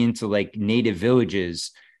coming into like native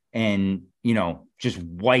villages and, just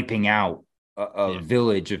wiping out a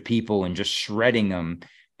village of people and just shredding them.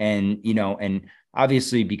 And, and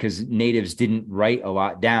obviously because natives didn't write a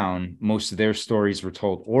lot down, most of their stories were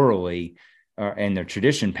told orally and their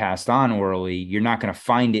tradition passed on orally. You're not going to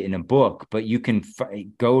find it in a book, but you can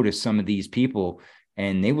go to some of these people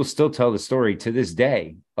and they will still tell the story to this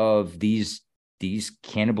day of these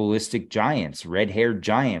cannibalistic giants, red-haired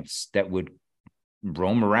giants that would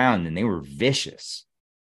roam around, and they were vicious.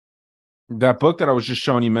 That book that I was just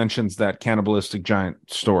showing you mentions that cannibalistic giant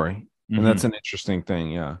story. And that's an interesting thing.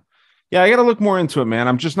 Yeah. Yeah. I got to look more into it, man.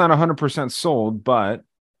 I'm just not 100% sold, but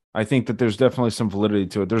I think that there's definitely some validity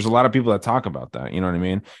to it. There's a lot of people that talk about that. You know what I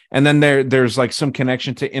mean? And then there's like some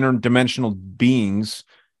connection to interdimensional beings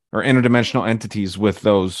or interdimensional entities with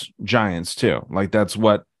those giants too. Like that's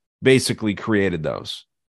what basically created those,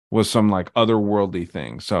 was some like otherworldly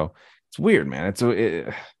thing. So it's weird, man.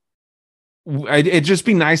 It'd just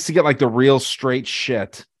be nice to get like the real straight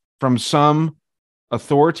shit from some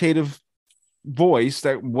authoritative voice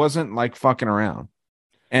that wasn't like fucking around,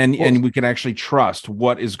 and we can actually trust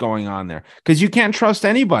what is going on there, because you can't trust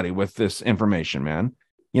anybody with this information, man.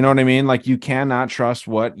 You know what I mean? Like you cannot trust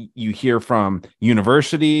what you hear from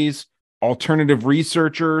universities, alternative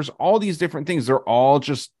researchers, all these different things. They're all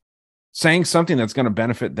just saying something that's going to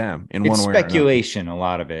benefit them in one way or another. Speculation, a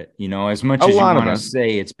lot of it, as much as you want to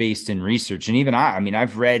say it's based in research. And even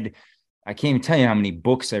I've read I can't even tell you how many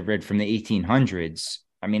books I've read from the 1800s.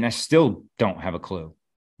 I mean, I still don't have a clue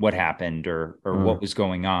what happened or what was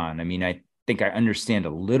going on. I mean, I think I understand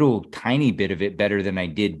a little tiny bit of it better than I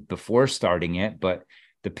did before starting it, but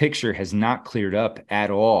the picture has not cleared up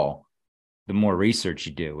at all the more research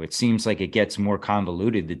you do. It seems like it gets more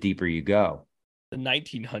convoluted the deeper you go. The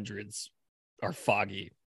 1900s are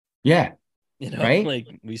foggy. Yeah. Right? Like,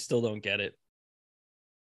 we still don't get it.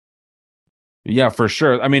 Yeah, for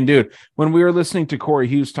sure. I mean, dude, when we were listening to Corey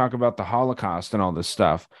Hughes talk about the Holocaust and all this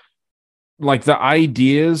stuff, like the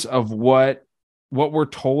ideas of what we're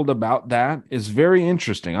told about that is very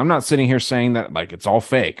interesting. I'm not sitting here saying that like it's all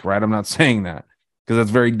fake, right? I'm not saying that because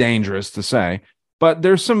that's very dangerous to say. But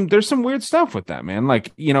there's some weird stuff with that, man.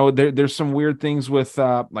 Like, there's some weird things with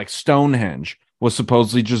like Stonehenge was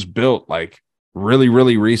supposedly just built like really,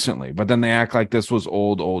 really recently, but then they act like this was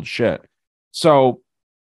old shit. So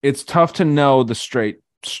it's tough to know the straight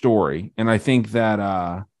story. And I think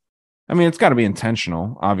that, it's got to be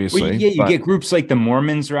intentional, obviously. Well, yeah, you get groups like the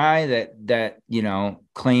Mormons, right? That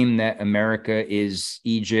claim that America is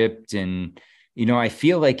Egypt. And, I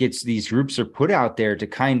feel like these groups are put out there to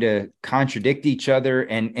kind of contradict each other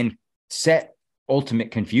and set ultimate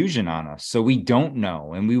confusion on us. So we don't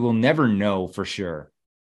know, and we will never know for sure.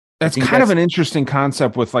 That's kind of an interesting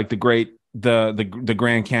concept with like the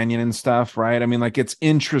Grand Canyon and stuff, right? I mean, like, it's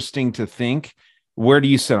interesting to think. Where do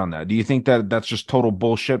you sit on that? Do you think that that's just total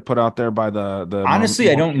bullshit put out there by the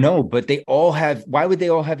honestly, I don't know, but why would they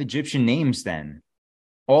all have Egyptian names then?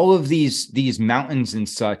 All of these mountains and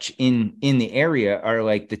such in the area are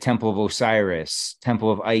like the Temple of Osiris,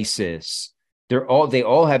 Temple of Isis. They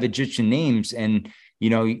all have Egyptian names. And,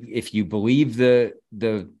 if you believe the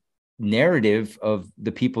narrative of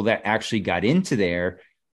the people that actually got into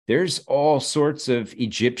there's all sorts of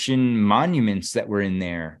Egyptian monuments that were in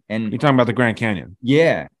there. And you're talking about the Grand Canyon.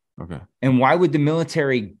 Yeah. Okay. And why would the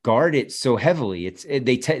military guard it so heavily?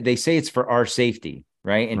 They say it's for our safety,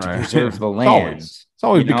 right? And to preserve the land. It's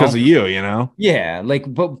always because of you, Yeah.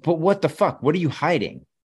 Like, but what the fuck? What are you hiding?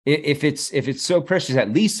 If it's so precious,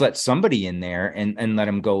 at least let somebody in there and let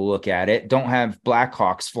them go look at it. Don't have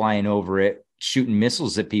Blackhawks flying over it, shooting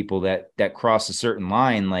missiles at people that cross a certain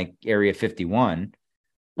line, like Area 51.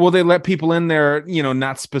 Well, they let people in there,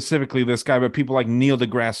 not specifically this guy, but people like Neil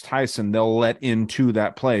deGrasse Tyson, they'll let into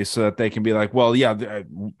that place so that they can be like, well, yeah,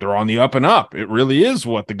 they're on the up and up. It really is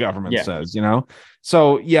what the government says,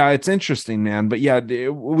 So, yeah, it's interesting, man. But yeah,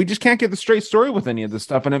 we just can't get the straight story with any of this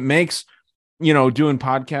stuff. And it makes, doing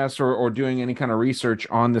podcasts or doing any kind of research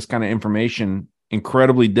on this kind of information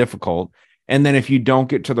incredibly difficult. And then if you don't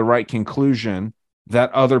get to the right conclusion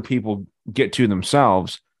that other people get to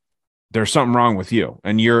themselves, there's something wrong with you,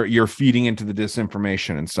 and you're feeding into the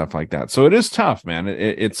disinformation and stuff like that. So it is tough, man.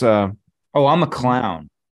 It's I'm a clown.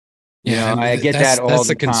 I get that all the time. That's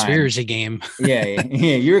a conspiracy game. Yeah,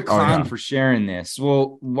 you're a clown for sharing this.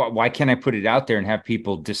 Well, why can't I put it out there and have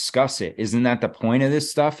people discuss it? Isn't that the point of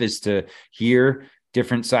this stuff, is to hear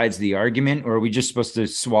different sides of the argument? Or are we just supposed to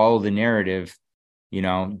swallow the narrative,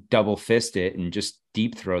 double fist it and just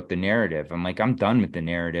deep throat the narrative? I'm like, I'm done with the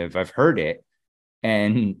narrative. I've heard it.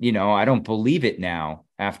 And, I don't believe it now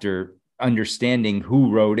after understanding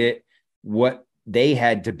who wrote it, what they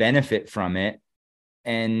had to benefit from it,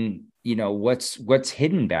 and, what's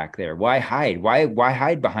hidden back there. Why hide? Why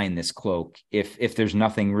hide behind this cloak if there's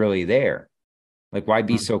nothing really there? Like, why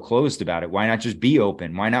be so closed about it? Why not just be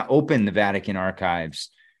open? Why not open the Vatican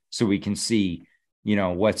archives so we can see,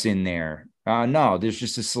 what's in there? No, there's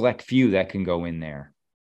just a select few that can go in there.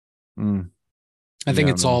 I think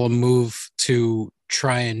it's all a move to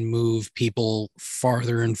try and move people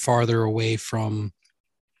farther and farther away from,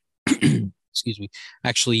 excuse me,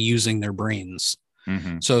 actually using their brains.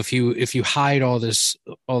 Mm-hmm. So if you hide all this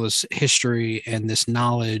history and this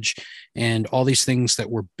knowledge and all these things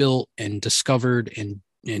that were built and discovered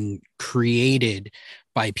and created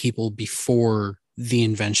by people before the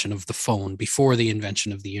invention of the phone, before the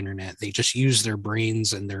invention of the internet, they just use their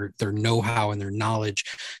brains and their know-how and their knowledge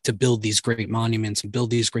to build these great monuments and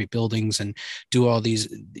build these great buildings and do all these,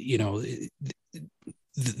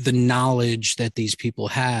 the knowledge that these people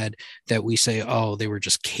had, that we say, oh, they were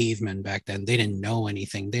just cavemen back then. They didn't know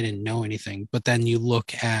anything. But then you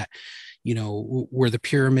look at, were the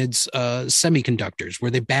pyramids semiconductors?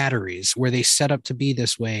 Were they batteries? Were they set up to be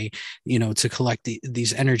this way, to collect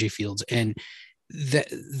these energy fields? And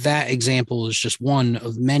that example is just one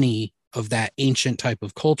of many of that ancient type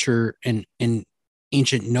of culture and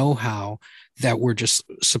ancient know-how that we're just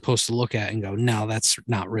supposed to look at and go, no, that's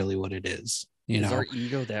not really what it is. Is our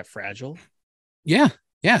ego that fragile? Yeah.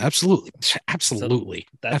 Yeah, absolutely. Absolutely.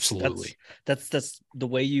 So Absolutely. That's the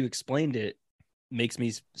way you explained it makes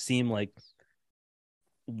me seem like,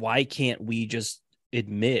 why can't we just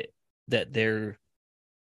admit that there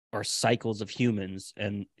are cycles of humans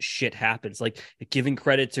and shit happens? Like, giving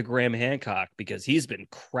credit to Graham Hancock, because he's been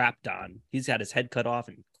crapped on. He's had his head cut off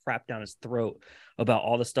and crapped down his throat about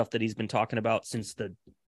all the stuff that he's been talking about since the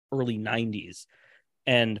early 90s.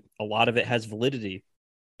 And a lot of it has validity.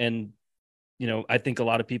 And, you know, I think a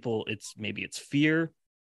lot of people, it's fear.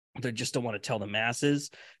 They just don't want to tell the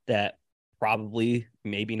masses that probably,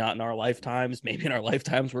 maybe not in our lifetimes, maybe in our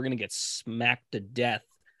lifetimes, we're going to get smacked to death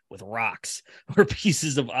with rocks or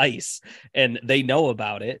pieces of ice, and they know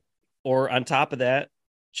about it. Or on top of that,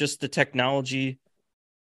 just the technology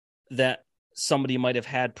that somebody might have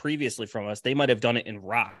had previously from us, they might have done it in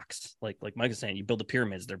rocks. Like Mike was saying, you build the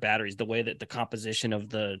pyramids, their batteries, the way that the composition of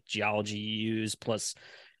the geology you use, plus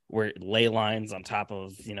where ley lines on top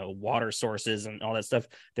of, you know, water sources and all that stuff,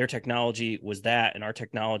 their technology was that, and our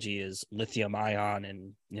technology is lithium ion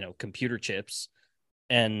and, you know, computer chips.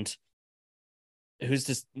 And who's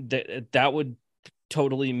this, that would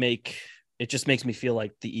totally make it, just makes me feel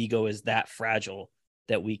like the ego is that fragile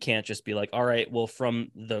that we can't just be like, all right, well, from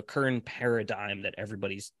the current paradigm that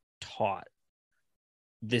everybody's taught,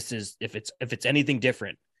 this is, if it's anything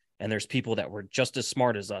different, and there's people that were just as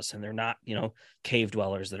smart as us, and they're not, you know, cave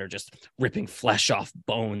dwellers that are just ripping flesh off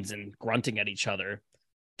bones and grunting at each other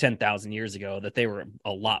 10,000 years ago, that they were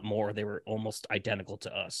a lot more, they were almost identical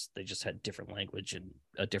to us. They just had different language and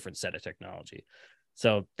a different set of technology.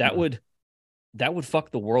 So that would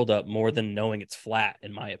fuck the world up more than knowing it's flat,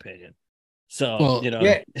 in my opinion. So, well, you know,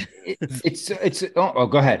 yeah, it's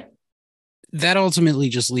go ahead. That ultimately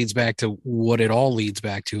just leads back to what it all leads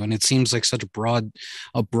back to. And it seems like such a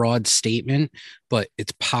broad statement, but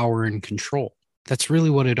it's power and control. That's really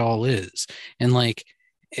what it all is. And like,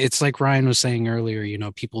 it's like Ryan was saying earlier, you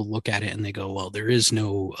know, people look at it and they go, well, there is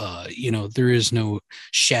no, there is no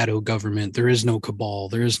shadow government. There is no cabal.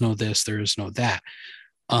 There is no this, there is no that.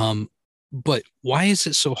 But why is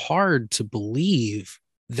it so hard to believe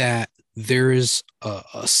that there is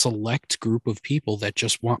a select group of people that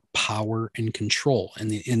just want power and control?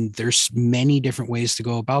 And there's many different ways to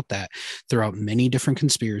go about that, throughout many different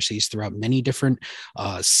conspiracies, throughout many different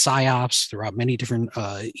psyops, throughout many different,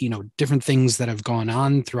 different things that have gone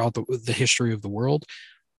on throughout the history of the world.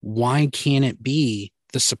 Why can't it be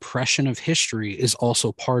the suppression of history is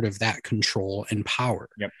also part of that control and power?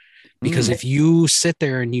 Yep. Because if you sit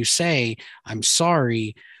there and you say, I'm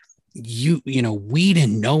sorry, we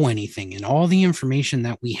didn't know anything, and all the information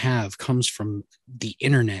that we have comes from the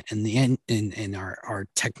internet and our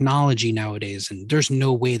technology nowadays, and there's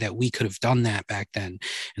no way that we could have done that back then,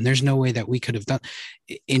 and there's no way that we could have done.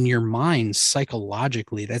 In your mind,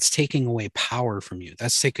 psychologically, that's taking away power from you.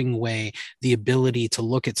 That's taking away the ability to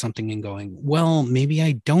look at something and going, well, maybe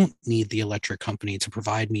I don't need the electric company to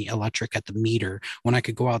provide me electric at the meter, when I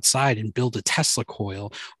could go outside and build a Tesla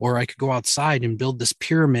coil, or I could go outside and build this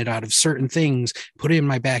pyramid out of certain things, put it in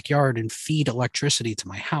my backyard, and feed electricity to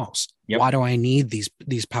my house. Yep. Why do I need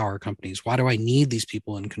these power companies? Why do I need these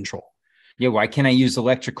people in control? Yeah, why can't I use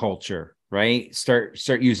electroculture, right? Start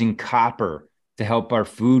using copper to help our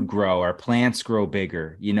food grow, our plants grow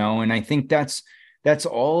bigger, you know? And I think that's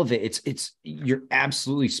all of it. It's you're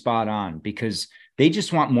absolutely spot on, because they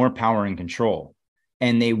just want more power and control.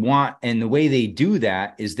 And the way they do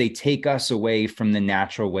that is they take us away from the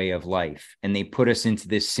natural way of life, and they put us into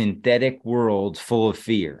this synthetic world full of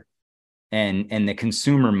fear and the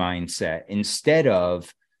consumer mindset, instead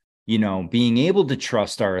of, you know, being able to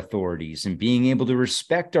trust our authorities and being able to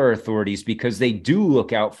respect our authorities, because they do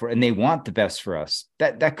look out for, and they want the best for us.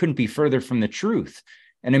 That couldn't be further from the truth.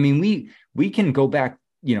 And I mean, we can go back,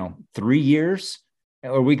 3 years,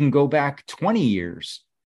 or we can go back 20 years.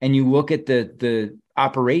 And you look at the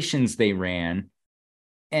operations they ran,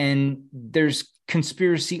 and there's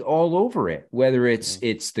conspiracy all over it, whether it's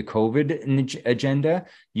the COVID agenda.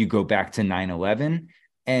 You go back to 9/11.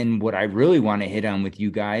 And what I really want to hit on with you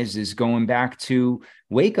guys is going back to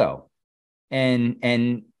Waco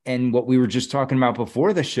and what we were just talking about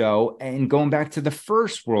before the show, and going back to the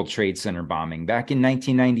first World Trade Center bombing back in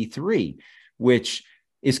 1993, which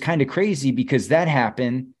is kind of crazy because that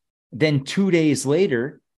happened. Then 2 days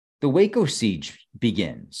later, the Waco siege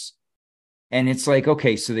begins. And it's like,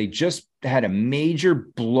 okay, so they just had a major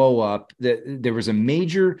blow up. There was a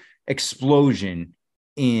major explosion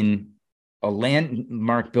in a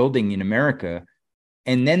landmark building in America.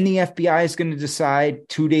 And then the FBI is going to decide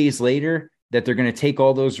 2 days later that they're going to take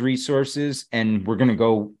all those resources and we're going to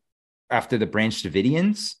go after the Branch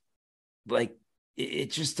Davidians. Like,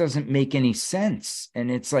 it just doesn't make any sense.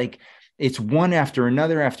 And it's like, it's one after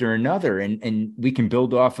another. And we can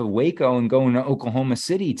build off of Waco and go into Oklahoma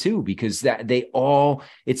City too, because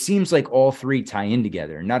it seems like all three tie in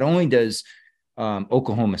together. Not only does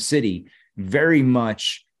Oklahoma City very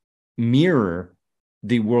much mirror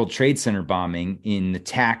the World Trade Center bombing in the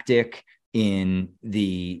tactic, in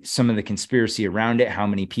some of the conspiracy around it, how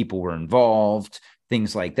many people were involved,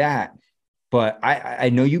 things like that. But I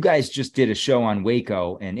know you guys just did a show on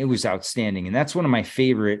Waco and it was outstanding. And that's one of my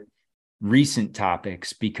favorite recent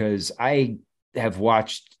topics, because I have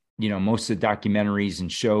watched, most of the documentaries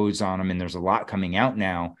and shows on them, and there's a lot coming out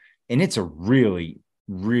now, and it's a really,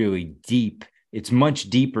 really deep, it's much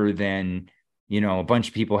deeper than, a bunch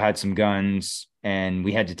of people had some guns and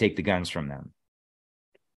we had to take the guns from them.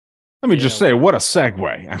 Let me just say, what a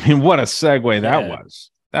segue. I mean, what a segue that was.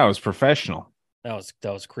 That was professional. That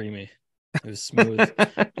was creamy. It was smooth.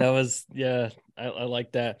 That was, I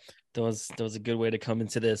like that. That was a good way to come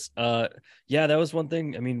into this. That was one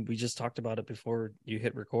thing. I mean, we just talked about it before you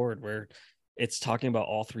hit record, where it's talking about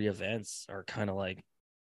all three events are kind of like,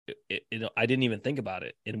 I didn't even think about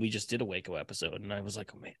it, and we just did a Waco episode, and I was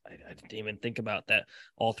like, oh man, I didn't even think about that.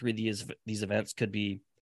 All three of these events could be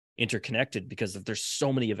interconnected, because if there's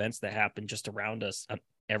so many events that happen just around us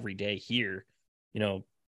every day here,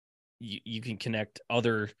 you can connect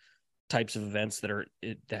other types of events that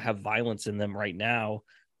have violence in them right now,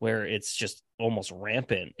 where it's just almost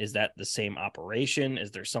rampant. Is that the same operation?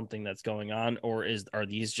 Is there something that's going on, or are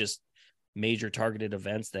these just major targeted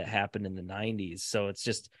events that happened in the 90s? So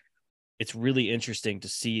it's really interesting to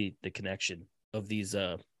see the connection of these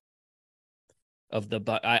I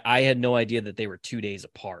had no idea that they were 2 days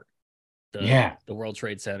apart. The World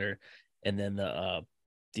Trade Center, and then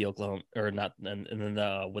the Oklahoma, or not, and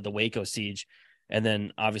then with the Waco siege, and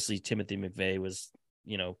then obviously Timothy McVeigh was,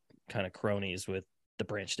 kind of cronies with the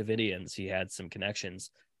Branch Davidians. He had some connections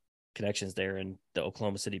there, and the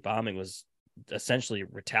Oklahoma City bombing was essentially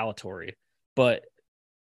retaliatory. But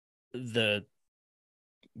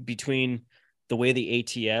between the way the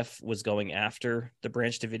ATF was going after the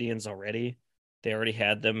Branch Davidians already, they already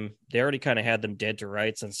kind of had them dead to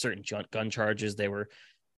rights on certain gun charges. They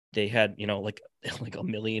had, like 1.5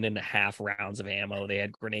 million rounds of ammo. They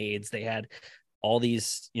had grenades. They had all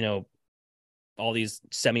these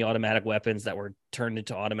semi-automatic weapons that were turned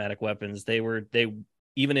into automatic weapons. They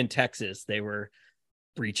even in Texas, they were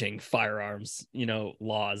breaching firearms,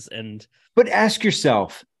 laws. But ask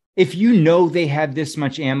yourself, if they have this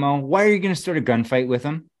much ammo, why are you going to start a gunfight with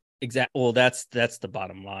them? Exactly. Well, that's the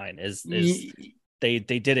bottom line is they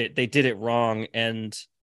did it wrong, and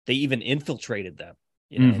they even infiltrated them.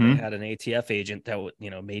 They had an ATF agent that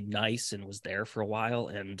made nice and was there for a while,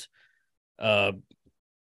 and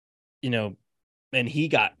and he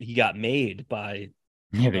got made by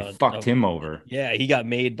they fucked him over. Yeah, he got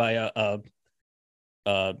made by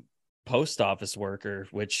a post office worker,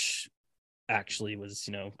 which actually was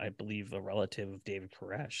I believe a relative of David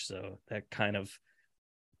Koresh. So that kind of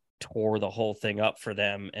tore the whole thing up for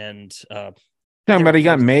them. And talking about he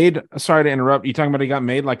got made. Sorry to interrupt. You talking about he got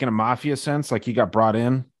made like in a mafia sense, like he got brought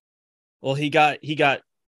in? Well, he got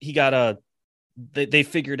they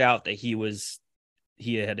figured out that he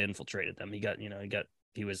had infiltrated them.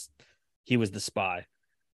 He was the spy.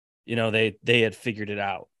 They had figured it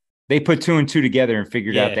out. They put 2 and 2 together and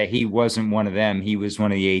figured out that he wasn't one of them. He was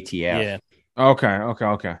one of the ATF. Yeah.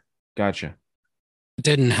 Okay. Gotcha. It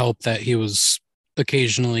didn't help that he was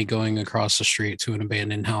occasionally going across the street to an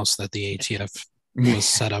abandoned house that the ATF was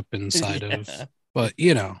set up inside of. But,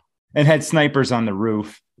 and had snipers on the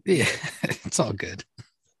roof. Yeah, it's all good.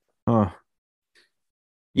 Huh.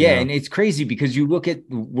 Yeah, and it's crazy because you look at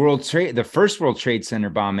the first World Trade Center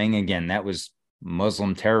bombing, again, that was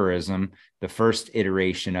Muslim terrorism, the first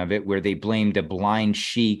iteration of it, where they blamed a blind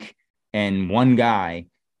sheik and one guy,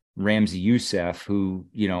 Ramzi Youssef, who,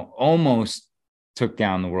 almost took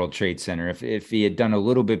down the World Trade Center. If he had done a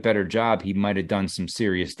little bit better job, he might have done some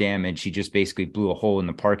serious damage. He just basically blew a hole in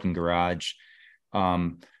the parking garage.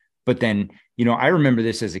 But then, I remember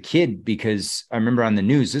this as a kid because I remember on the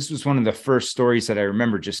news, this was one of the first stories that I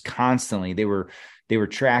remember just constantly. They were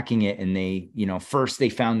tracking it, and they, first they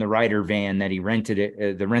found the Ryder van that he rented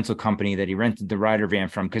it, the rental company that he rented the Ryder van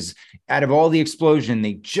from, because out of all the explosion,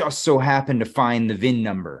 they just so happened to find the VIN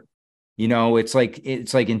number. It's like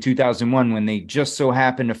in 2001 when they just so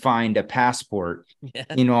happened to find a passport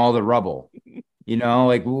in all the rubble. The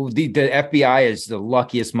FBI is the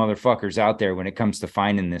luckiest motherfuckers out there when it comes to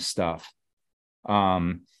finding this stuff.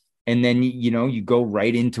 And then, you go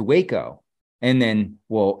right into Waco. And then,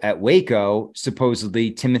 well, at Waco,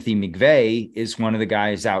 supposedly Timothy McVeigh is one of the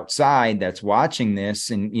guys outside that's watching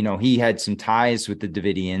this. And, you know, he had some ties with the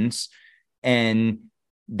Davidians. And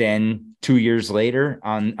then 2 years later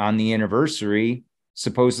on the anniversary,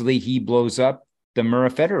 supposedly he blows up the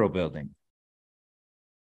Murrah Federal Building,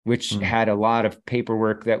 which had a lot of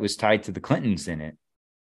paperwork that was tied to the Clintons in it.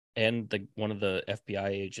 And one of the FBI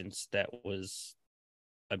agents that was,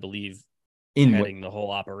 I believe, heading the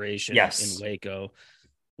whole operation in Waco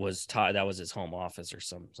was tied. That was his home office or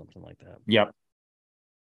something like that.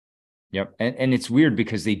 Yep. And it's weird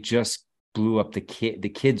because they just blew up the kid. The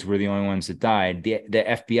kids were the only ones that died. The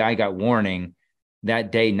FBI got warning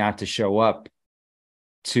that day not to show up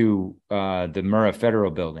to the Murrah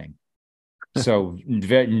Federal Building. So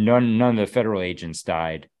none of the federal agents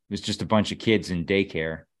died. It was just a bunch of kids in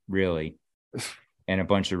daycare, really, and a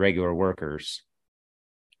bunch of regular workers.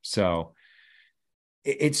 So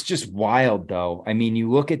it's just wild, though. I mean, you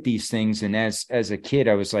look at these things, and as a kid,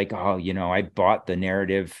 I was like, oh, you know, I bought the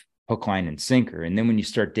narrative hook, line, and sinker. And then when you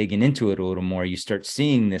start digging into it a little more, you start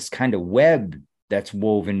seeing this kind of web that's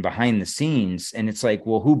woven behind the scenes. And it's like,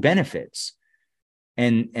 well, who benefits?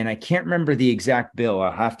 And I can't remember the exact bill.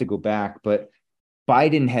 I'll have to go back, but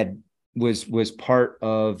Biden was part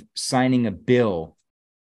of signing a bill.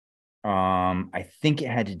 I think it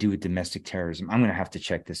had to do with domestic terrorism. I'm going to have to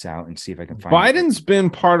check this out and see if I can find Biden's been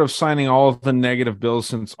part of signing all of the negative bills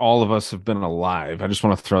since all of us have been alive. I just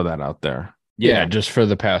want to throw that out there. Yeah, just for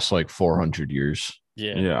the past like 400 years.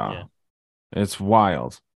 Yeah. It's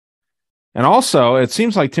wild. And also, it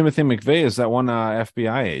seems like Timothy McVeigh is that one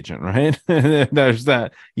FBI agent, right? There's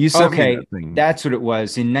that. You sent me that thing. That's what it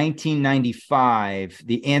was. In 1995,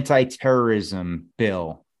 the Anti-Terrorism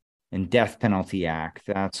Bill and Death Penalty Act.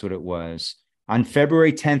 That's what it was. On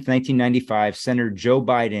February 10th, 1995, Senator Joe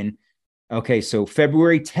Biden. Okay, so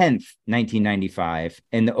February 10th, 1995,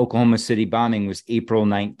 and the Oklahoma City bombing was April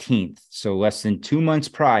 19th. So less than 2 months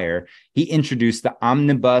prior, he introduced the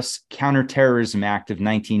Omnibus Counterterrorism Act of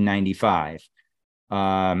 1995.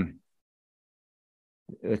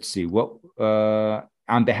 Let's see,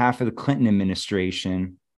 on behalf of the Clinton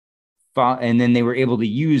administration, and then they were able to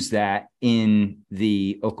use that in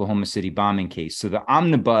the Oklahoma City bombing case. So the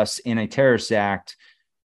Omnibus Anti-Terrorist Act,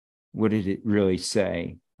 what did it really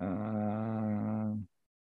say?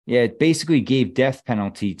 It basically gave death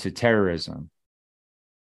penalty to terrorism.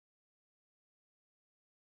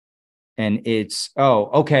 And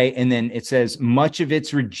and then it says much of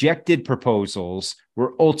its rejected proposals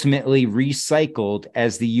were ultimately recycled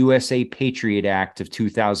as the USA Patriot Act of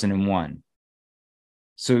 2001.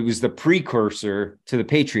 So it was the precursor to the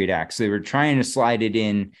Patriot Act. So they were trying to slide it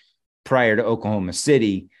in prior to Oklahoma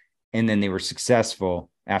City, and then they were successful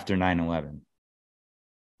after 9/11.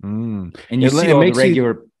 And you see all the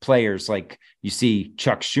regular players, like you see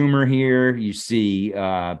Chuck Schumer here, you see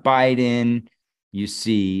Biden, you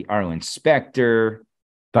see Arlen Specter,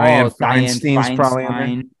 Dianne Feinstein's probably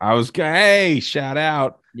in there. Hey, shout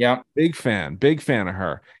out. Yeah. Big fan of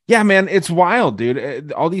her. Yeah, man, it's wild,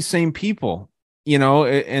 dude. All these same people, you know,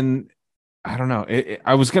 and I don't know.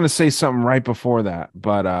 I was going to say something right before that,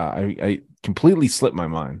 but I completely slipped my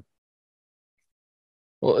mind.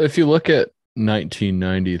 Well, if you look at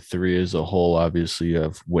 1993 as a whole, obviously you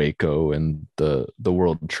have Waco and the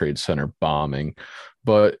World Trade Center bombing,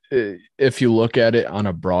 but if you look at it on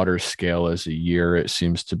a broader scale as a year, it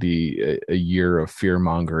seems to be a year of fear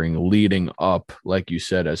mongering leading up, like you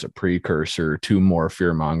said, as a precursor to more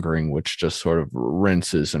fear mongering, which just sort of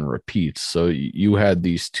rinses and repeats. So you had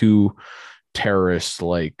these two terrorist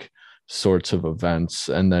like sorts of events,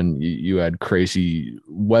 and then you had crazy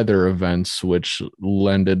weather events which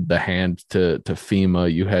lended the hand to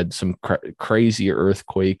FEMA. You had some crazy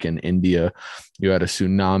earthquake in India, you had a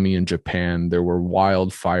tsunami in Japan, there were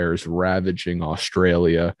wildfires ravaging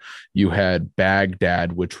Australia, you had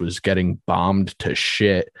Baghdad, which was getting bombed to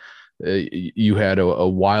shit. You had a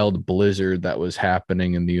wild blizzard that was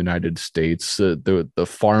happening in the United States. The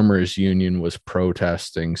farmers union was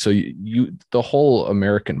protesting. So the whole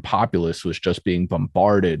American populace was just being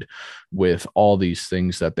bombarded with all these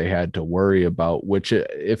things that they had to worry about, which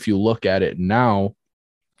if you look at it now,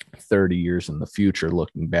 30 years in the future,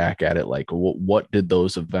 looking back at it, like what did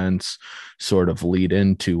those events sort of lead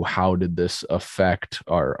into? How did this affect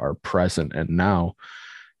our present and now?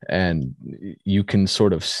 And you can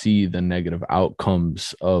sort of see the negative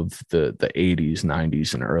outcomes of the 80s,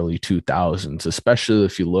 90s, and early 2000s, especially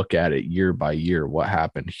if you look at it year by year, what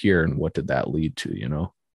happened here and what did that lead to, you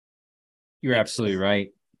know? You're absolutely right.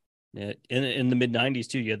 Yeah, in the mid 90s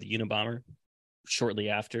too, you had the Unabomber shortly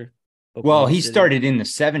after. Well, he started in the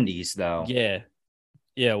 70s though. Yeah.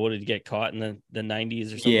 Yeah, what did you get caught in the 90s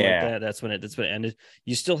or something like that? That's when it ended.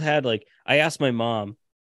 You still had like, I asked my mom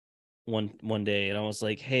one day, and I was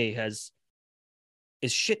like, "Hey,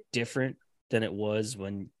 is shit different than it was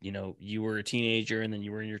when you were a teenager and then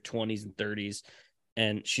you were in your 20s and 30s?"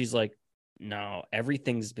 And she's like, "No,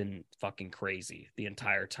 everything's been fucking crazy the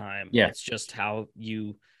entire time. Yeah, it's just how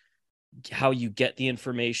you get the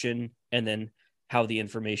information and then how the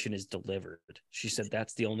information is delivered." She said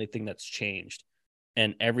that's the only thing that's changed.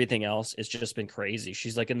 And everything else has just been crazy.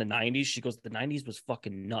 She's like, in the 90s, she goes, the 90s was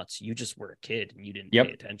fucking nuts. You just were a kid and you didn't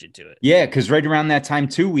pay attention to it. Yeah, because right around that time,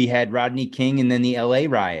 too, we had Rodney King and then the LA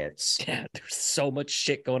riots. Yeah, there's so much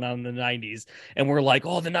shit going on in the 90s. And we're like,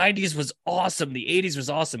 oh, the 90s was awesome. The 80s was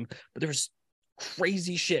awesome. But there was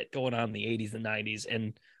crazy shit going on in the 80s and 90s.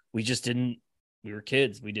 And we just didn't, we were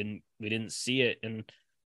kids. We didn't see it. And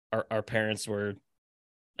our parents were,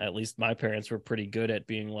 at least my parents were pretty good at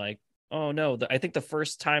being like, oh no, I think the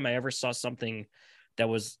first time I ever saw something that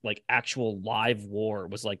was like actual live war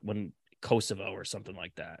was like when Kosovo or something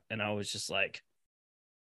like that. And I was just like,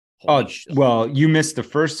 well, you missed the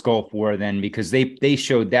first Gulf War then, because they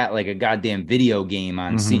showed that like a goddamn video game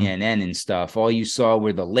on CNN and stuff. All you saw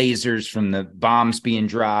were the lasers from the bombs being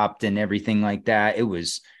dropped and everything like that. It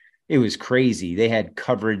was crazy. They had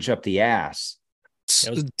coverage up the ass.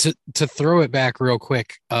 To throw it back real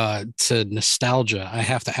quick to nostalgia, I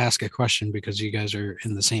have to ask a question because you guys are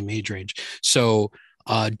in the same age range. So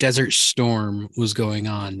Desert Storm was going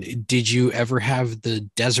on. Did you ever have the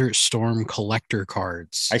Desert Storm collector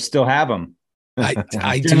cards? I still have them.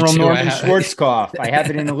 I General Norman Schwarzkopf. I have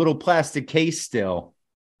it in a little plastic case still.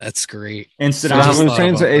 That's great. And Saddam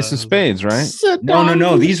Hussein's Ace of Spades, right?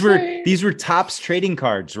 No. These were Topps trading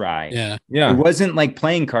cards, right? Yeah. It wasn't like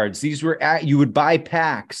playing cards. These were you would buy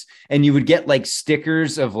packs and you would get like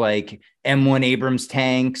stickers of like M1 Abrams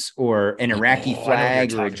tanks or an Iraqi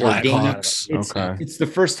flag or a Jordanian. It's the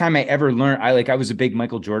first time I ever learned. I was a big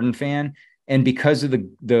Michael Jordan fan, and because of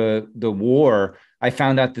the war, I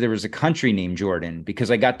found out that there was a country named Jordan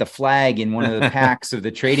because I got the flag in one of the packs of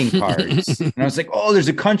the trading cards. And I was like, oh, there's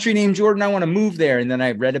a country named Jordan. I want to move there. And then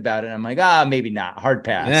I read about it. And I'm like, maybe not. Hard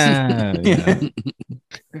pass. Yeah.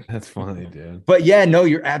 That's funny, dude. But yeah, no,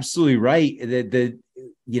 you're absolutely right.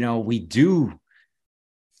 We do.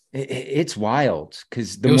 It's wild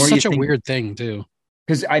because it was such a weird thing too.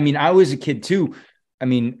 Because I was a kid too.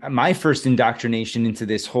 My first indoctrination into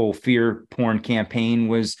this whole fear porn campaign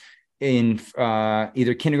was in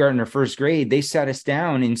either kindergarten or first grade. They sat us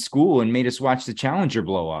down in school and made us watch the Challenger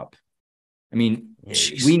blow up. We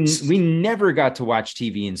never got to watch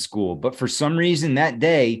TV in school, but for some reason that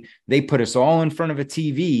day they put us all in front of a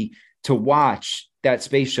TV to watch that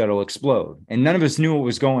space shuttle explode. And none of us knew what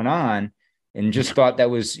was going on and just thought that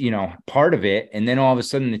was, part of it. And then all of a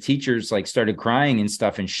sudden the teachers like started crying and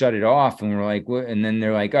stuff and shut it off. And we're like, what? And then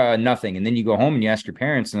they're like, nothing. And then you go home and you ask your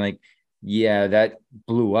parents and like, yeah, that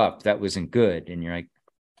blew up. That wasn't good. And you're like,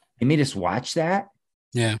 they made us watch that?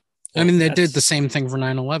 Yeah. They did the same thing for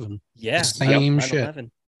 9/11. Yeah. The same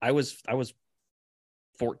shit. I was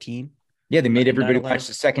 14. Yeah, they made everybody watch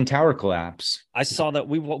the second tower collapse. I saw that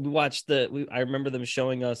we watched I remember them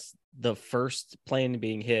showing us the first plane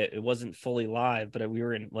being hit. It wasn't fully live, but we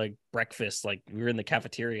were in like breakfast, like we were in the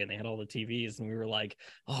cafeteria and they had all the TVs and we were like,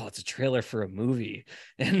 oh, it's a trailer for a movie.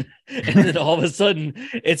 And then all of a sudden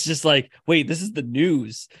it's just like, wait, this is the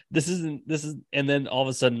news. This is, and then all of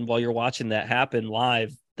a sudden while you're watching that happen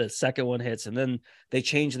live, the second one hits and then they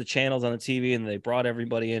changed the channels on the TV and they brought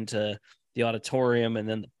everybody into the auditorium and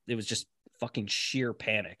then it was just fucking sheer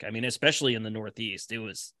panic. Especially in the Northeast, it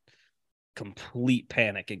was complete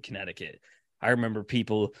panic in Connecticut. I remember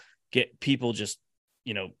people just,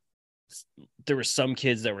 there were some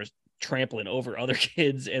kids that were trampling over other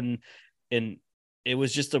kids and it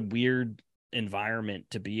was just a weird environment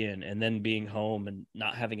to be in. And then being home and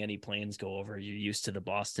not having any planes go over, you're used to the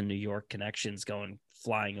Boston, New York connections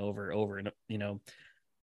flying over and,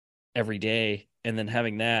 every day. And then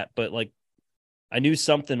having that, but like, I knew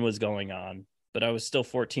something was going on, but I was still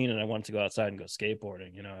 14 and I wanted to go outside and go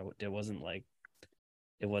skateboarding.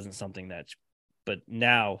 It wasn't something that, but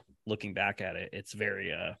now looking back at it, it's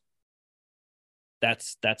very,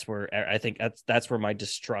 that's where I think that's where my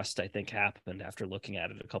distrust, I think, happened after looking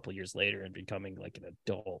at it a couple of years later and becoming like an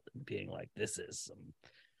adult and being like, there's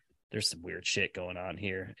some weird shit going on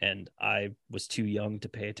here. And I was too young to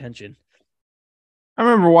pay attention. I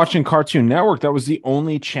remember watching Cartoon Network. That was the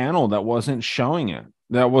only channel that wasn't showing it.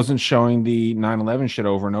 That wasn't showing the 9/11 shit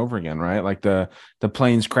over and over again, right? Like the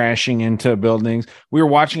planes crashing into buildings. We were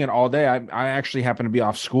watching it all day. I actually happened to be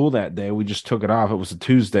off school that day. We just took it off. It was a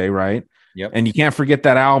Tuesday, right? Yep. And you can't forget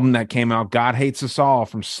that album that came out, God Hates Us All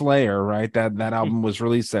from Slayer, right? That album was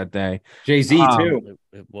released that day. Jay-Z too.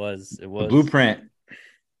 It was. The Blueprint.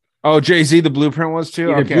 Oh, Jay-Z, the Blueprint was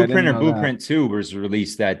too? Either Okay, Blueprint or Blueprint 2 was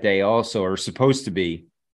released that day also, or supposed to be.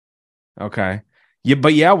 Okay. Yeah,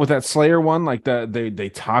 but yeah, with that Slayer one, like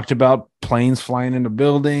they talked about planes flying into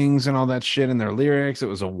buildings and all that shit in their lyrics. It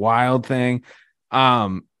was a wild thing.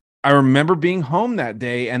 I remember being home that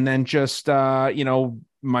day and then just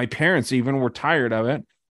my parents even were tired of it.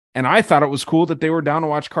 And I thought it was cool that they were down to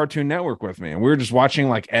watch Cartoon Network with me. And we were just watching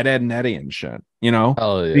like Ed, Edd and Eddy and shit,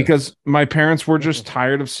 Hell yeah. because my parents were just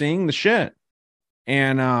tired of seeing the shit.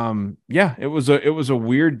 And it was a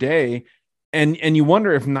weird day. And you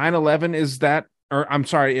wonder if 9/11 is that, or I'm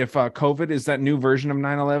sorry, if COVID is that new version of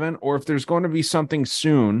 9/11, or if there's going to be something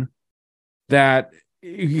soon that,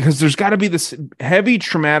 because there's got to be this heavy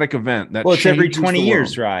traumatic event that. Well, it's every changes 20 the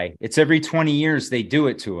years, world. right? It's every 20 years they do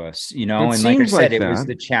it to us, It and like I seems said, like it was that.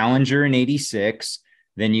 the Challenger in 86.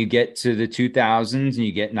 Then you get to the 2000s and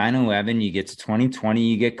you get 9/11, you get to 2020,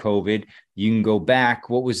 you get COVID. You can go back.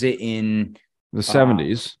 What was it in The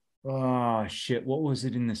 70s? Oh shit! What was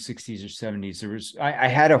it in the 60s or 70s? There was I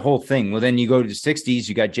had a whole thing. Well, then you go to the 60s,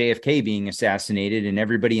 you got JFK being assassinated, and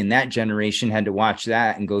everybody in that generation had to watch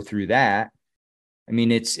that and go through that. I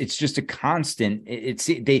mean, it's just a constant. It's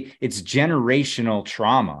generational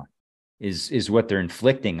trauma is what they're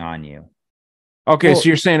inflicting on you. Okay, Well, so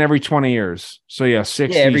you're saying every 20 years. So yeah,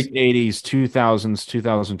 60s, every- 80s, 2000s,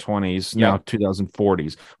 2020s, now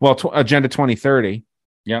 2040s. Well, Agenda 2030.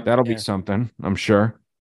 Yeah, that'll be something, I'm sure.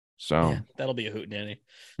 So That'll be a hootenanny.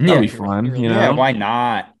 that'll be fun. Yeah, why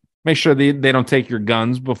not? Make sure they don't take your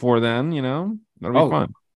guns before then. That'll be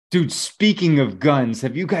fun. Dude, speaking of guns,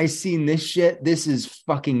 have you guys seen this shit? This is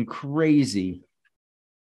fucking crazy.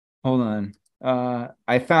 Hold on.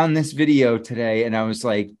 I found this video today and I was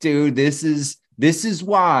like, dude, this is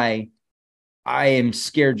why I am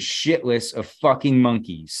scared shitless of fucking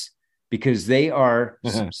monkeys, because they are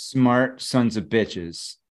some smart sons of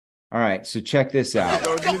bitches. All right, so check this out.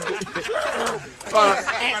 They're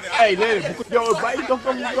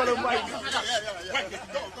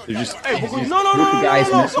just guys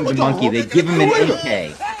messing with the monkey. They give him an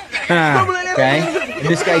AK. Okay? And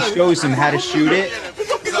this guy shows him how to shoot it.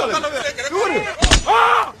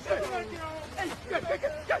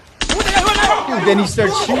 Dude, then he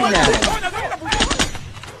starts shooting at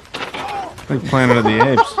him. Like Planet of the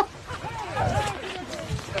Apes.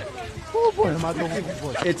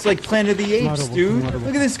 It's like Planet of the Apes, dude. Look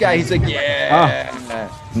at this guy. He's like, yeah.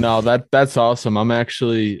 No, that's awesome. I'm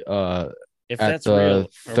actually If at that's the real,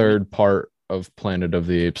 third part of Planet of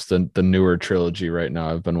the Apes, the newer trilogy right now.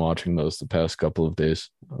 I've been watching those the past couple of days.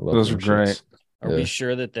 I love Those are them great. shits. Are we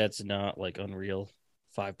sure that that's not like Unreal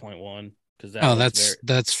 5.1? Because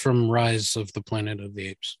that's from Rise of the Planet of the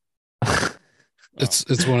Apes.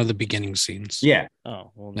 It's one of the beginning scenes. Yeah.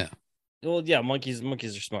 Oh, well, yeah. Well, yeah, monkeys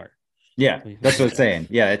are smart. Yeah, that's what I'm saying.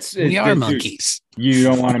 Yeah, We are monkeys. You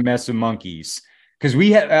don't want to mess with monkeys, because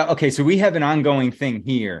we have so we have an ongoing thing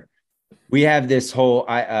here. We have this whole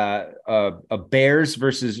a bears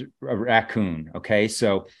versus a raccoon. Okay,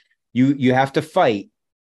 so you have to fight.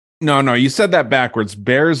 No, you said that backwards.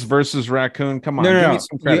 Bears versus raccoon. Come on, give me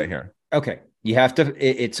some credit here. Okay, you have to.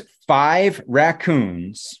 It's 5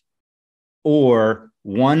 raccoons or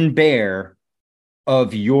 1 bear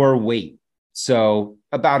of your weight. So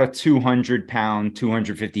about a 200-pound,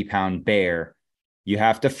 250-pound bear. You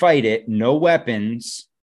have to fight it, no weapons,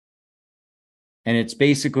 and it's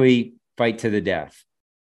basically fight to the death.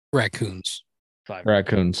 Raccoons. 5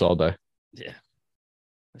 Raccoons all day. Yeah.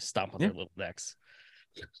 Stomp on their little necks.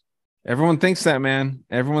 Everyone thinks that, man.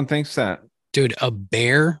 Everyone thinks that. Dude, a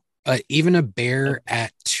bear, even a bear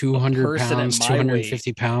at 200 pounds,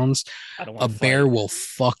 250 pounds, a bear will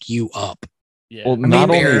fuck you up. Yeah. Well, not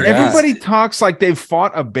only that, everybody talks like they've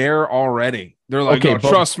fought a bear already. They're like, okay, oh,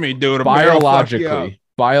 trust me, dude. A bear will fuck you up.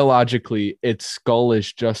 Biologically, its skull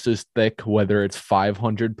is just as thick, whether it's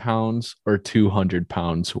 500 pounds or 200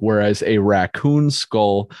 pounds. Whereas a raccoon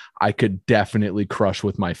skull, I could definitely crush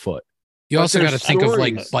with my foot. You also got to think of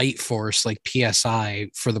like bite force, like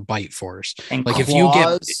PSI for the bite force. And like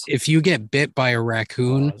claws. if you get bit by a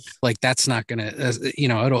raccoon, like that's not gonna,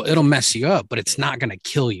 it'll mess you up, but it's not gonna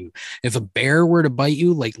kill you. If a bear were to bite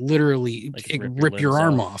you, like literally rip your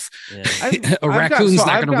arm off. Yeah. A raccoon's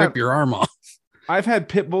not gonna rip your arm off. I've had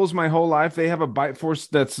pit bulls my whole life. They have a bite force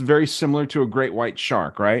that's very similar to a great white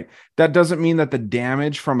shark, right? That doesn't mean that the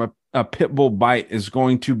damage from a pit bull bite is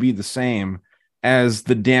going to be the same as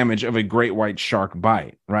the damage of a great white shark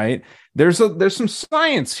bite, right? There's some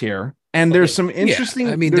science here, and there's some interesting.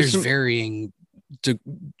 Yeah. I mean, there's varying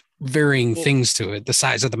varying things to it. The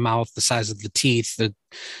size of the mouth, the size of the teeth,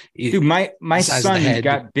 dude, my son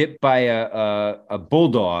got bit by a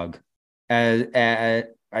bulldog at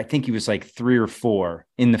I think he was like 3 or 4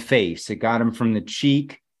 in the face. It got him from the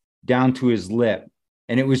cheek down to his lip.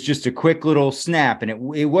 And it was just a quick little snap. And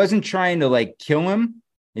it wasn't trying to like kill him.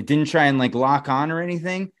 It didn't try and like lock on or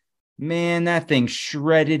anything. Man, that thing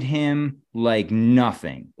shredded him like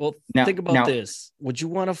nothing. Well, think about this. Would you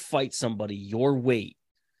want to fight somebody your weight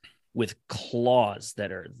with claws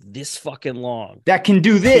that are this fucking long? That can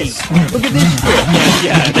do this. Look at this shit.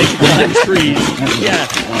 Yeah, they can climb trees. Yeah.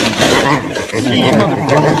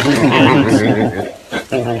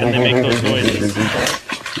 And they make those noises.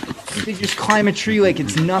 They just climb a tree like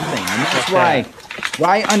it's nothing. And that's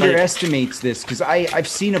why underestimates this, because I've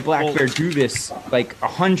seen a black bear do this like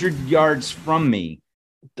 100 yards from me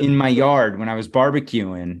in my yard when I was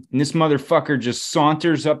barbecuing. And this motherfucker just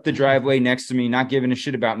saunters up the driveway next to me, not giving a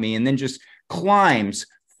shit about me, and then just climbs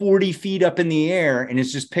 40 feet up in the air and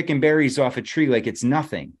is just picking berries off a tree like it's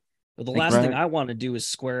nothing. But the last thing I want to do is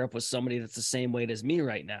square up with somebody that's the same weight as me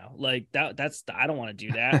right now. Like that's I don't want to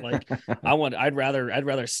do that. Like I'd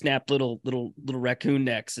rather snap little raccoon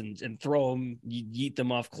necks and throw them, yeet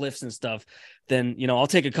them off cliffs and stuff. Then, I'll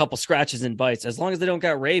take a couple scratches and bites. As long as they don't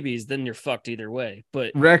got rabies, then you're fucked either way.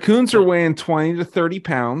 But raccoons are weighing 20 to 30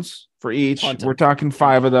 pounds for each. We're talking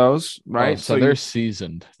 5 of those, right? So they're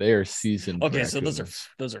seasoned. They are seasoned. Okay, raccoons. so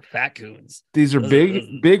those are fat coons. These are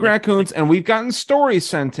big raccoons, and we've gotten stories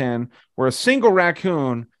sent in where a single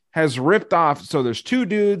raccoon has ripped off. So there's 2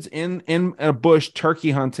 dudes in a bush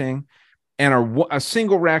turkey hunting, and a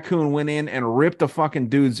single raccoon went in and ripped a fucking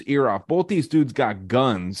dude's ear off. Both these dudes got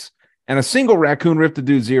guns, and a single raccoon ripped the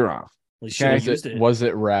dude's ear off. Okay? Was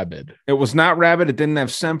it rabid? It was not rabid. It didn't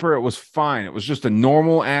have semper. It was fine. It was just a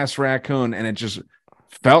normal ass raccoon, and it just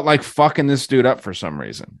felt like fucking this dude up for some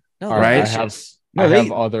reason. No, right? I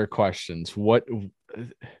have other questions. What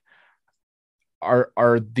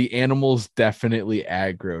are the animals definitely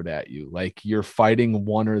aggroed at you? Like you're fighting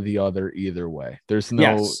one or the other either way. There's no.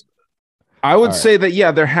 Yes. I would say that,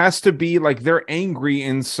 yeah, there has to be like they're angry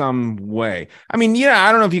in some way. I mean, yeah,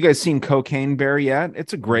 I don't know if you guys seen Cocaine Bear yet.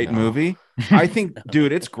 It's a great movie. I think,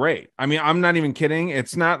 dude, it's great. I mean, I'm not even kidding.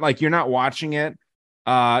 It's not like you're not watching it.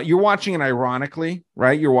 You're watching it ironically,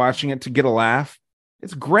 right? You're watching it to get a laugh.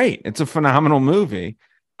 It's great. It's a phenomenal movie.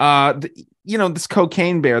 This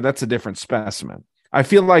Cocaine Bear, that's a different specimen. I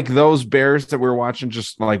feel like those bears that we're watching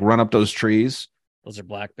just like run up those trees. Those are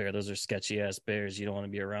black bear. Those are sketchy ass bears. You don't want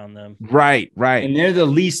to be around them. Right. And they're the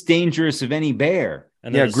least dangerous of any bear.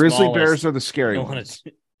 And yeah, grizzly bears are the scary ones.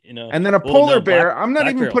 And then a polar bear. I'm not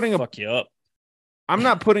even putting fuck you up. I'm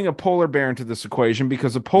not putting a polar bear into this equation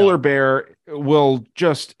because a polar bear will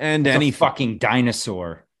just end any fucking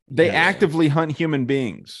dinosaur. They actively hunt human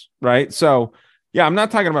beings, right? So, yeah, I'm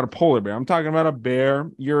not talking about a polar bear. I'm talking about a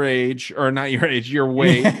bear your age, or not your age, your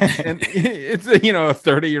weight. And it's a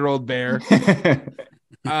 30-year-old bear.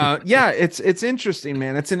 Yeah, it's interesting,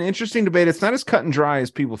 man. It's an interesting debate. It's not as cut and dry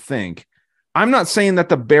as people think. I'm not saying that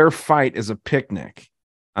the bear fight is a picnic.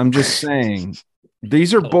 I'm just saying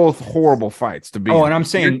these are both horrible fights to be. And I'm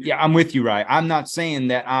saying, I'm with you, right? I'm not saying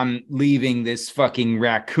that I'm leaving this fucking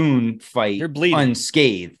raccoon fight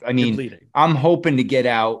unscathed. I mean, I'm hoping to get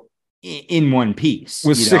out in one piece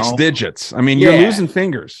with 6 digits. I mean, you're losing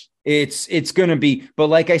fingers. It's going to be, but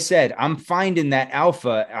like I said, I'm finding that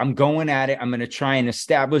alpha. I'm going at it. I'm going to try and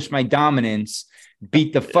establish my dominance,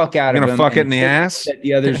 beat the fuck out of him. Fuck it in the ass. Let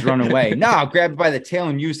the others run away. No, I'll grab it by the tail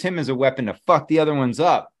and use him as a weapon to fuck the other ones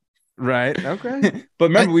up. Right. Okay. But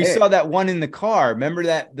remember, we saw that one in the car. Remember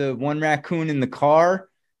the one raccoon in the car?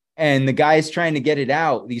 And the guy's trying to get it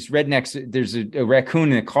out. These rednecks, there's a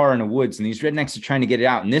raccoon in a car in the woods, and these rednecks are trying to get it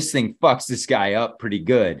out. And this thing fucks this guy up pretty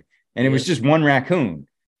good. And it was just one raccoon.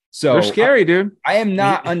 So they're scary, dude. I am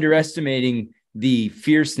not underestimating the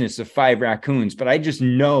fierceness of 5 raccoons, but I just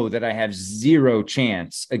know that I have 0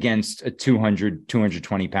 chance against a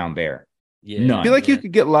 220 pound bear. Yeah. None. I feel like you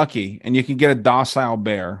could get lucky and you can get a docile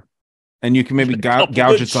bear. And you can maybe gouge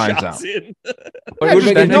its eyes out. Gouge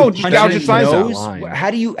its eyes out.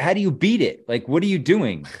 How do you beat it? Like, what are you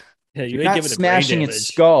doing? Yeah, you're not smashing its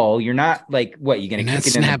skull. You're not like, what? You're gonna kick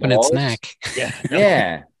it in the balls? Its neck. Yeah,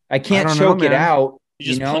 yeah. I can't choke it out. You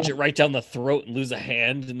just punch it right down the throat and lose a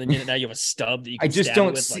hand, and then now you have a stub that you can I just stab don't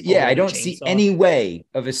it with, see. I don't see any way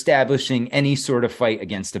of establishing any sort of fight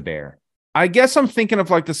against a bear. I guess I'm thinking of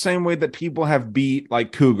like the same way that people have beat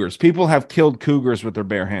like cougars. People have killed cougars with their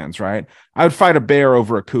bare hands, right? I would fight a bear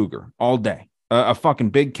over a cougar all day. A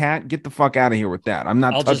fucking big cat, get the fuck out of here with that. I'm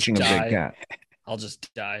not touching a big cat. I'll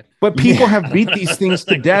just die. But people have beat these things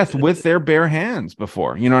to death with their bare hands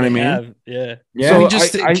before. You know what I mean? Have, yeah. So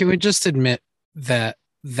can we just admit that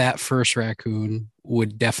first raccoon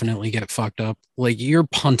would definitely get fucked up? Like, you're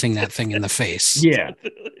punting that thing in the face. Yeah.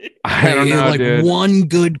 I don't know, like dude. one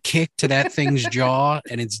good kick to that thing's jaw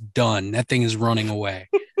and it's done. That thing is running away.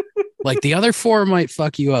 Like, the other 4 might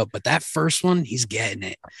fuck you up, but that first one, he's getting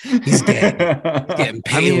it. He's getting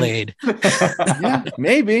paylaid. Yeah,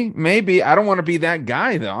 maybe. I don't want to be that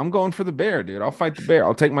guy though. I'm going for the bear, dude. I'll fight the bear.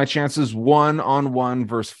 I'll take my chances 1-on-1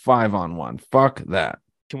 versus 5-on-1 Fuck that.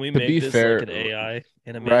 Can we To make be this fair, like an AI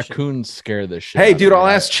animation? Raccoons scare the shit. Hey, out dude, of I'll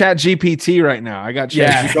me. ask Chat GPT right now. I got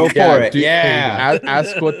Chat. Go for it. dude, Yeah.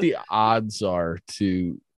 Ask what the odds are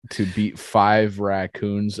to beat 5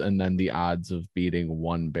 raccoons, and then the odds of beating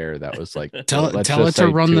 1 bear. That was like, Tell let's it just to say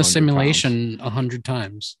run 200 the pounds. simulation 100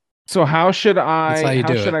 times. So how should I? That's how you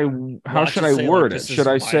do should it. How Watch should it I say, word like, it? this Should is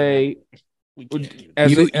I why say we can't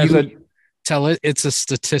as a Tell it it's a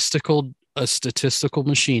statistical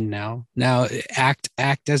machine now. Now act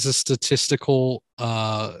as a statistical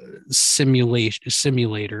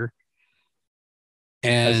simulator,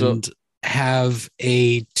 and have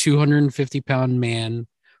a 250-pound man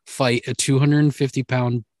fight a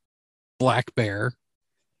 250-pound black bear.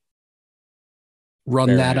 Run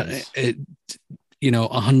Bear that hands.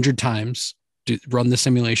 100 times. Run the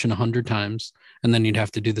simulation 100 times, and then you'd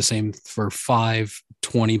have to do the same for 5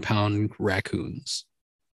 20-pound raccoons.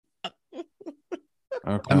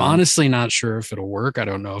 Okay. I'm honestly not sure if it'll work. I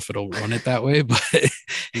don't know if it'll run it that way, but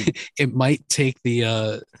it might take the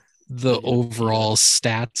overall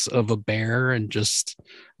stats of a bear and just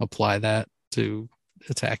apply that to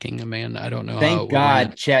attacking a man. I don't know. Thank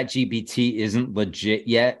God ChatGPT isn't legit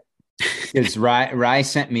yet. Because Rye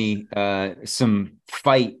sent me some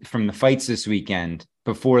from the fights this weekend.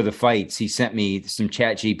 Before the fights, he sent me some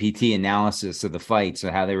ChatGPT analysis of the fights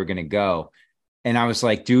and how they were going to go. And I was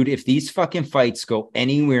like, dude, if these fucking fights go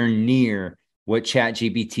anywhere near what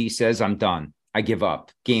ChatGPT says, I'm done. I give up.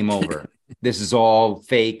 Game over. This is all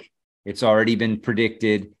fake. It's already been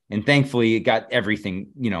predicted. And thankfully, it got everything,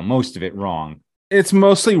 most of it wrong. It's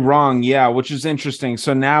mostly wrong, yeah, which is interesting.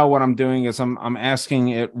 So now what I'm doing is I'm asking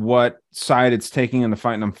it what side it's taking in the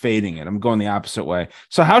fight, and I'm fading it. I'm going the opposite way.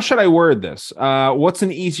 So how should I word this? What's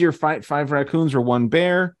an easier fight, 5 raccoons or 1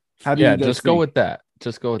 bear? How do you guys just think? go with that.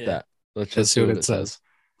 Just go with that. Let's just see what it says.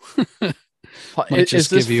 Is Might just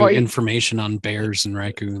this give you fight- information on bears and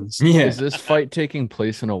raccoons. Yeah. Is this fight taking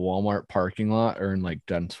place in a Walmart parking lot or in like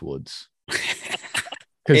dense woods?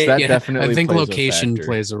 Because that definitely I think plays location a factor.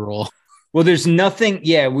 plays a role. Well, there's nothing.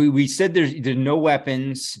 Yeah, we said there's no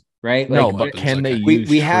weapons, right? No, Like, but can they we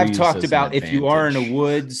use have trees talked as an about if you are in advantage? the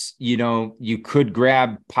woods, you could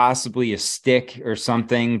grab possibly a stick or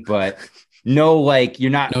something, but no, like you're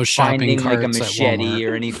not No shopping finding like a carts at machete Walmart.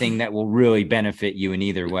 or anything that will really benefit you in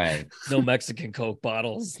either way. No Mexican Coke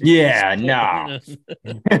bottles. Yeah, no.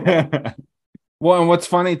 Well, and what's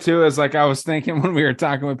funny too is like I was thinking when we were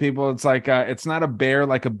talking with people, it's like it's not a bear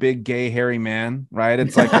like a big gay hairy man, right?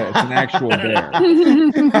 It's like it's an actual bear.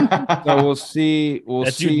 So we'll see.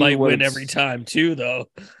 That dude might win every time too, though.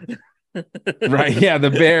 Right? Yeah, the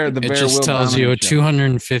bear. The It bear just will tells you a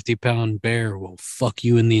dominate you. 250-pound bear will fuck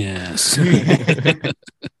you in the ass.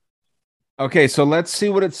 Okay, so let's see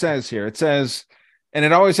what it says here. It says, and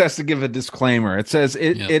it always has to give a disclaimer. It says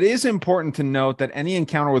it is important to note that any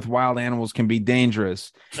encounter with wild animals can be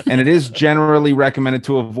dangerous, and it is generally recommended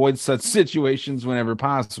to avoid such situations whenever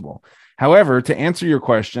possible. However, to answer your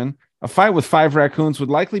question, a fight with 5 raccoons would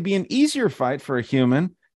likely be an easier fight for a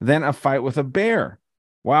human than a fight with a bear.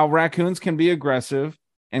 While raccoons can be aggressive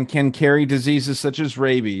and can carry diseases such as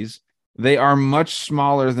rabies, they are much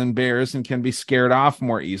smaller than bears and can be scared off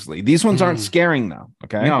more easily. These ones aren't scaring though.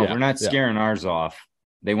 Okay. No, we're not scaring ours off.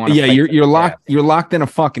 They want Yeah, you're locked. You're locked in a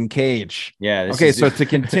fucking cage. Yeah. Okay, so to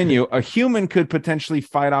continue, a human could potentially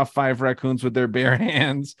fight off 5 raccoons with their bare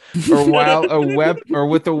hands, or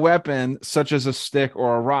with a weapon such as a stick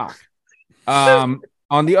or a rock.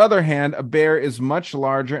 On the other hand, a bear is a much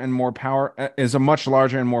larger and more powerful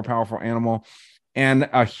animal, and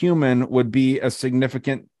a human would be a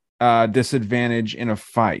significant disadvantage in a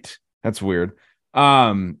fight. That's weird.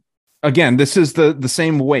 Again, this is the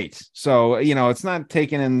same weight, so it's not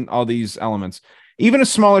taking in all these elements. Even a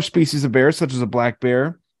smaller species of bear, such as a black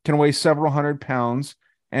bear, can weigh several hundred pounds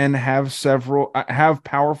and have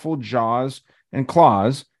powerful jaws and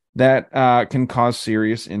claws that can cause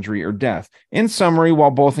serious injury or death. In summary,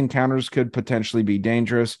 while both encounters could potentially be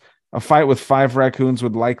dangerous, a fight with 5 raccoons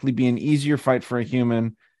would likely be an easier fight for a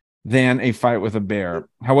human than a fight with a bear.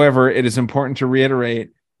 However, it is important to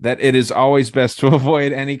reiterate that it is always best to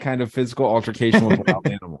avoid any kind of physical altercation with wild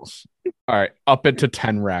animals. All right, up it to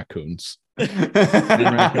 10 raccoons.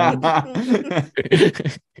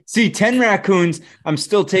 See, 10 raccoons, I'm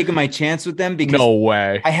still taking my chance with them because no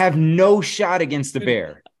way. I have no shot against the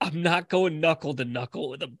bear. I'm not going knuckle to knuckle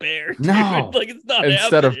with a bear. Dude. No. Like it's not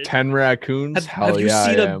Instead happening. of 10 raccoons. Have you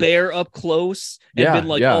seen a bear up close and been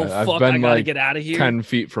like, oh, I've fuck, been I gotta like get out of here? 10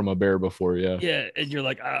 feet from a bear before, yeah. Yeah, and you're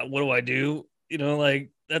like, what do I do? You know, like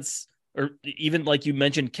that's, or even like you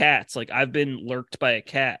mentioned cats. Like I've been lurked by a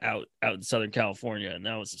cat out in Southern California, and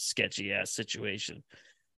that was a sketchy ass situation.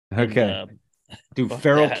 Okay. And, dude,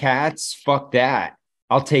 feral cats, fuck that.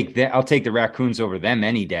 I'll take that. I'll take the raccoons over them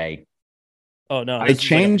any day. Oh no, I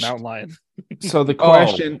changed. Like mountain lion. So the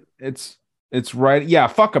question, it's right. Yeah,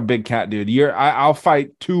 fuck a big cat, dude. I'll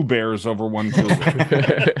fight 2 bears over 1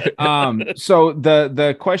 cougar. So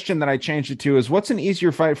the question that I changed it to is, what's an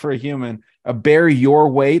easier fight for a human? A bear your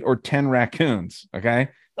weight or 10 raccoons? Okay.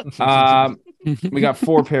 We got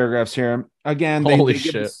 4 paragraphs here. Again,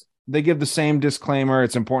 they give the same disclaimer.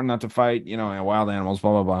 It's important not to fight, wild animals,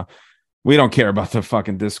 blah, blah, blah. We don't care about the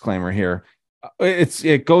fucking disclaimer here.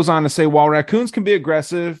 It goes on to say, while raccoons can be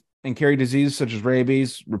aggressive and carry diseases such as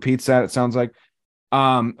rabies, repeats that, it sounds like,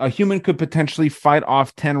 a human could potentially fight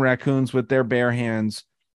off 10 raccoons with their bare hands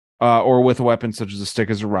or with a weapon such as a stick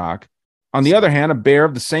as a rock. On the other hand, a bear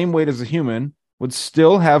of the same weight as a human would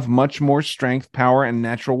still have much more strength, power, and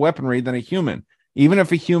natural weaponry than a human. Even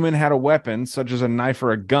if a human had a weapon, such as a knife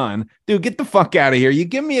or a gun, dude, get the fuck out of here. You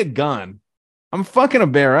give me a gun, I'm fucking a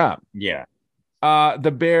bear up. Yeah.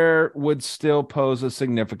 The bear would still pose a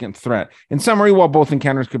significant threat. In summary, while both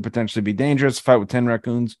encounters could potentially be dangerous, a fight with 10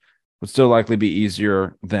 raccoons would still likely be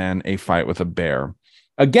easier than a fight with a bear.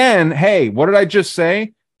 Again, hey, what did I just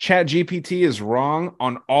say? ChatGPT is wrong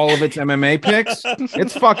on all of its MMA picks.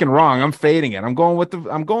 It's fucking wrong. I'm fading it. I'm going with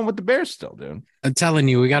the bear still, dude. I'm telling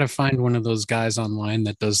you, we got to find one of those guys online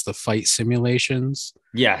that does the fight simulations.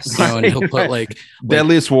 Yes. And he'll put like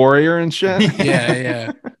Deadliest Warrior and shit.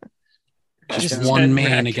 Yeah. Just one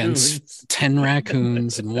man against 10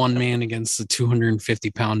 raccoons and one man against the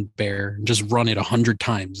 250-pound bear. Just run it 100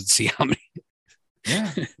 times and see how many.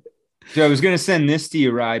 Yeah. So I was going to send this to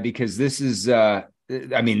you, Rye, because this is,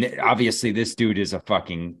 obviously this dude is a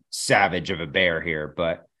fucking savage of a bear here,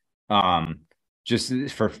 but just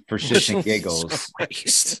for shits and giggles,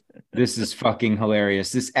 this is fucking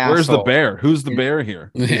hilarious. This asshole. Where's the bear? Who's the bear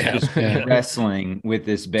here? Yeah. Wrestling with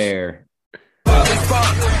this bear.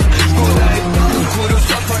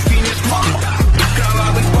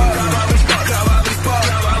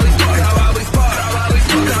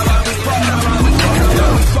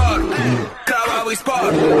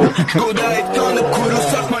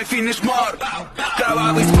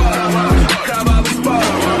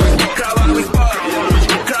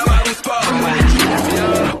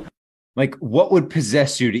 Like, what would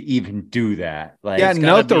possess you to even do that? Like, yeah,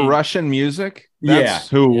 note the Russian music. That's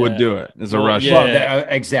who would do it. Is a Russian. Well,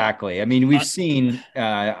 exactly. I mean, we've seen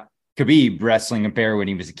Khabib wrestling a bear when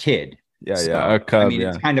he was a kid. Yeah,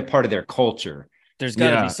 it's kind of part of their culture. There's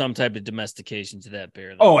got to be some type of domestication to that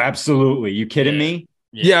bear. Oh, absolutely. You kidding me?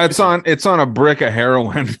 Yeah, it's on a brick of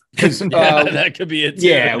heroin. That could be it too.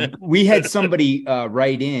 Yeah, we had somebody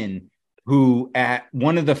write in who at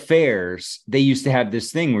one of the fairs, they used to have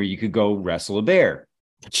this thing where you could go wrestle a bear.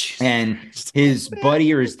 And his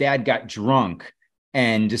buddy or his dad got drunk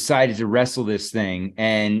and decided to wrestle this thing.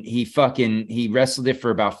 And he wrestled it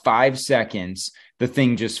for about 5 seconds. The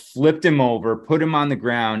thing just flipped him over, put him on the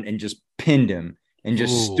ground, and just pinned him and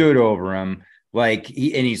just stood over him. Like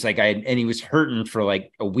he's like, and he was hurting for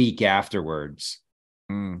like a week afterwards.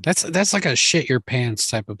 That's like a shit your pants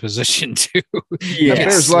type of position too. Yeah,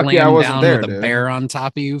 bear's lucky I wasn't there. With a bear on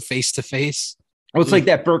top of you, face to face. Well, it's like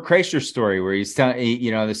that Bert Kreischer story where he's telling,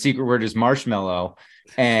 the secret word is marshmallow,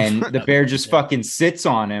 and the bear just fucking sits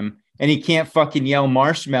on him, and he can't fucking yell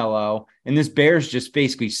marshmallow, and this bear's just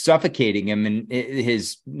basically suffocating him, and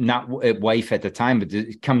his wife at the time, but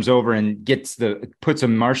it comes over and puts a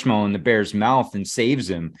marshmallow in the bear's mouth and saves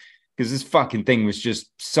him because this fucking thing was just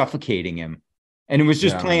suffocating him. And it was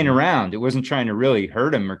just playing around. It wasn't trying to really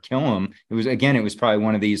hurt him or kill him. It was probably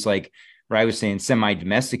one of these, like, where I was saying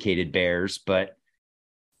semi-domesticated bears, but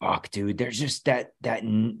fuck, dude, there's just that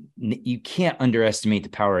you can't underestimate the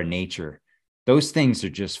power of nature. Those things are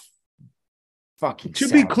just fucking To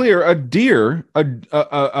be clear, a deer,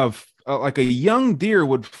 like a young deer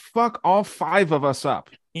would fuck all 5 of us up.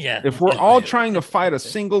 Yeah. If we're all trying to fight a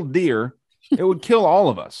single deer, It would kill all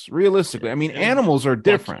of us, realistically. I mean, animals are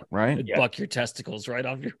different, right? Buck your testicles right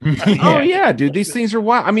off your. Oh yeah, dude, these things are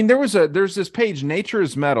wild. I mean, there's this page, Nature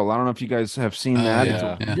is Metal. I don't know if you guys have seen that. It's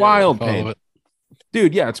a wild page,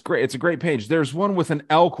 dude. Yeah, it's great. It's a great page. There's one with an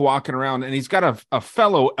elk walking around, and he's got a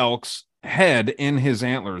fellow elk's head in his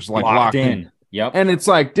antlers, like locked in. Yep. And it's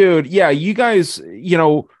like, dude, yeah, you guys,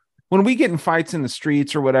 when we get in fights in the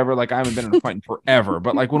streets or whatever, like I haven't been in a fight in forever,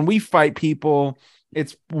 but like when we fight people,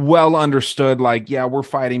 it's well understood. Like, yeah, we're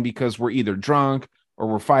fighting because we're either drunk or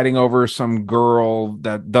we're fighting over some girl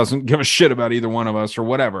that doesn't give a shit about either one of us or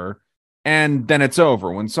whatever. And then it's over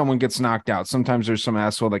when someone gets knocked out. Sometimes there's some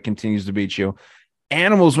asshole that continues to beat you.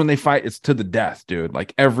 Animals, when they fight, it's to the death, dude.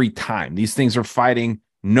 Like every time these things are fighting,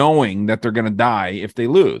 knowing that they're going to die if they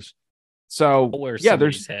lose. So yeah,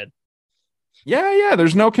 there's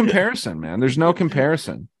there's no comparison, man. There's no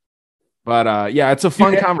comparison. But yeah, it's a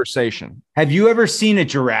fun conversation. Have you ever seen a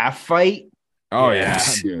giraffe fight? Oh yeah,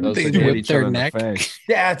 they whip their neck.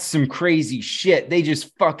 That's some crazy shit. They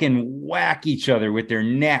just fucking whack each other with their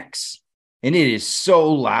necks, and it is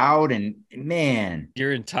so loud. And man,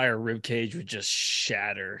 your entire rib cage would just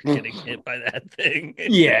shatter getting hit by that thing.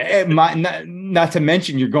 Yeah, not to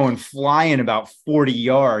mention you're going flying about 40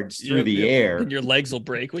 yards through the air, and your legs will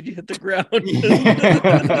break when you hit the ground.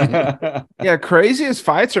 Yeah, craziest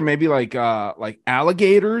fights are maybe like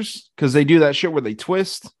alligators, because they do that shit where they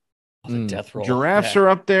twist. The death roll. Giraffes are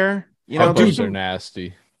up there. Those are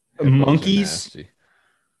nasty. Monkeys.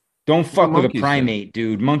 Don't fuck with a primate,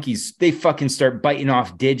 dude. Monkeys, they fucking start biting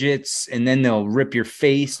off digits, and then they'll rip your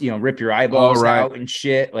face, rip your eyeballs out and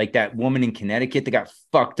shit. Like that woman in Connecticut that got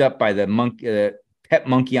fucked up by the pet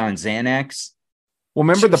monkey on Xanax. Well,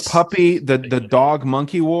 remember the puppy, the dog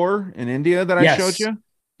monkey war in India that I showed you?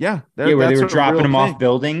 Yeah. Where they were dropping them off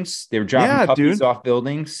buildings. They were dropping puppies off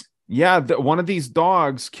buildings. Yeah, one of these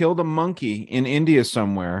dogs killed a monkey in India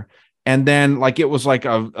somewhere. And then it was like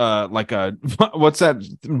a what's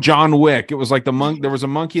that? John Wick. It was like there was a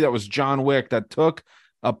monkey that was John Wick that took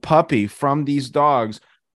a puppy from these dogs,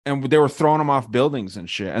 and they were throwing them off buildings and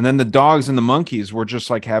shit. And then the dogs and the monkeys were just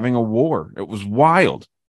like having a war. It was wild.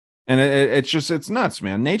 And it's nuts,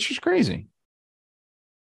 man. Nature's crazy.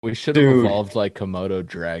 We should have evolved like Komodo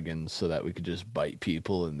dragons so that we could just bite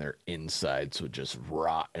people and their insides would just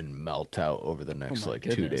rot and melt out over the next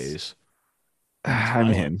 2 days. I'm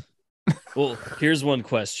in. Well, here's one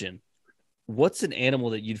question. What's an animal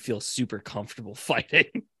that you'd feel super comfortable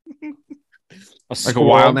fighting? Like a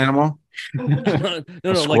wild animal? No,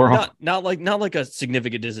 like not like a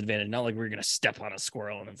significant disadvantage. Not like we're gonna step on a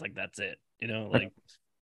squirrel and it's like that's it. Like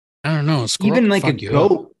I don't know. Even like a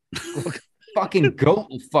goat. Fucking goat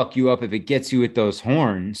will fuck you up if it gets you with those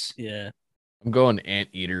horns. Yeah. I'm going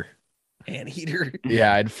anteater. Anteater?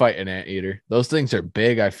 Yeah, I'd fight an anteater. Those things are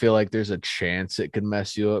big. I feel like there's a chance it could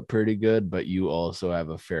mess you up pretty good, but you also have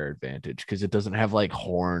a fair advantage because it doesn't have like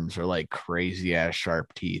horns or like crazy ass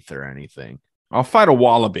sharp teeth or anything. I'll fight a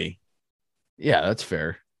wallaby. Yeah, that's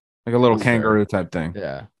fair. Like a little kangaroo type thing.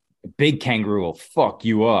 Yeah. A big kangaroo will fuck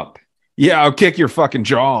you up. Yeah, I'll kick your fucking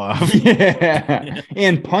jaw off. Yeah.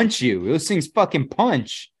 And punch you. Those things fucking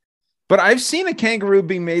punch. But I've seen a kangaroo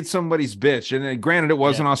being made somebody's bitch. And granted, it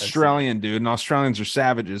was an Australian dude, and Australians are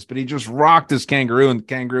savages, but he just rocked this kangaroo, and the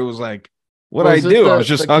kangaroo was like, what'd I do? I was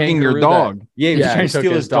just hugging your dog. He was trying to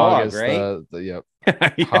steal his dog, right?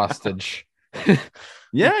 Hostage.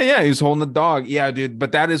 Yeah, he was holding the dog. Yeah, dude.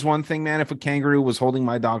 But that is one thing, man. If a kangaroo was holding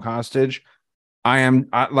my dog hostage, I'm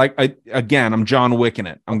John Wick in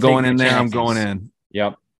it. I'm going in there. I'm going in.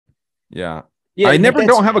 Yep. Yeah. Yeah, I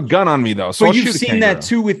don't have a gun on me though. So but you've seen that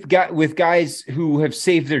too with guys who have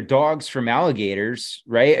saved their dogs from alligators,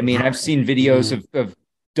 right? I mean, I've seen videos of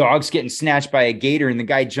dogs getting snatched by a gator, and the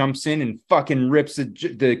guy jumps in and fucking rips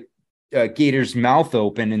the gator's mouth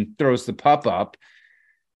open and throws the pup up.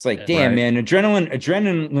 It's like, damn, man,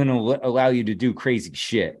 adrenaline will allow you to do crazy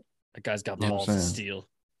shit. That guy's got balls to steal.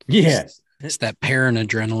 Yeah. It's that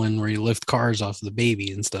paran-adrenaline where you lift cars off the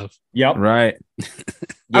baby and stuff. Yep. Right.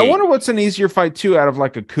 I wonder what's an easier fight too out of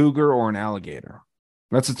like a cougar or an alligator.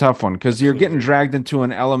 That's a tough one because you're getting dragged into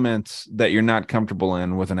an element that you're not comfortable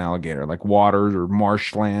in with an alligator, like water or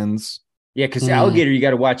marshlands. Yeah, because alligator, you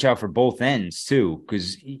got to watch out for both ends too,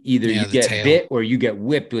 because either you get bit or you get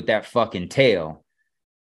whipped with that fucking tail.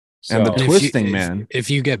 So, and the twisting, man. If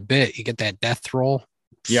you get bit, you get that death roll.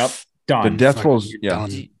 Yep. Done. The death rolls. Yeah.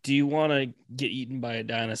 Do you want to get eaten by a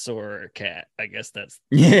dinosaur or a cat? I guess that's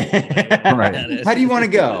right. How do you want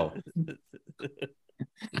to go?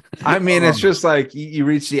 I mean, it's just like you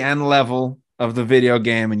reach the end level of the video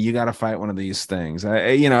game and you got to fight one of these things.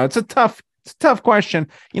 It's a tough It's a tough question.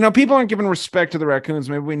 People aren't giving respect to the raccoons.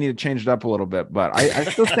 Maybe we need to change it up a little bit, but I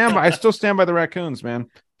still stand by. I still stand by the raccoons, man. I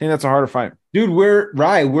think that's a harder fight, dude. We're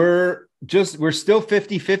still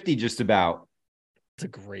 50-50 just about. It's a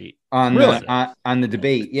great on the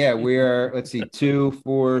debate. Yeah, we are. Let's see, 2,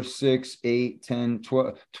 4, 6, 8, 10,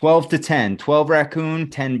 12 to 10. 12 raccoon,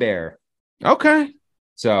 10 bear. Okay.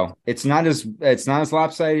 So it's not as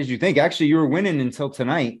lopsided as you think. Actually, you were winning until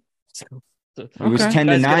tonight. It was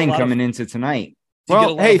 10-9 coming into tonight.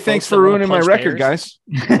 Well, hey, thanks for ruining my record, guys.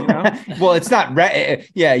 Well, it's not.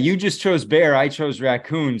 Yeah, you just chose bear. I chose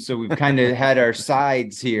raccoon. So we've kind of had our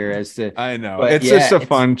sides here as to. I know. It's just a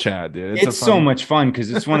fun chat, dude. It's so much fun because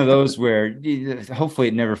it's one of those where hopefully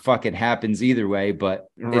it never fucking happens either way. But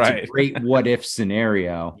it's a great what if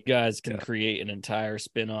scenario. You guys can create an entire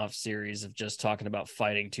spin-off series of just talking about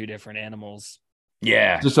fighting two different animals.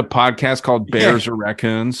 Yeah. Just a podcast called Bears or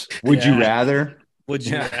Raccoons. Would you rather? Would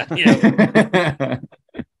you? Yeah.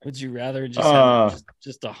 Would you rather just have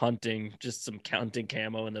just a hunting, just some counting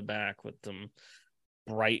camo in the back with some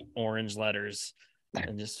bright orange letters,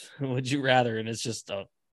 and just would you rather? And it's just a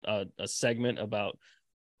segment about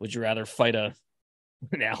would you rather fight an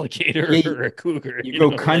alligator or a cougar? You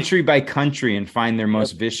go country by country and find their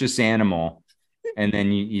most vicious animal, and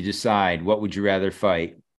then you decide what would you rather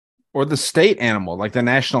fight, or the state animal, like the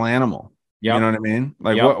national animal. Yep. You know what I mean?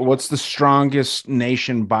 Like what's the strongest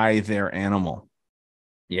nation by their animal?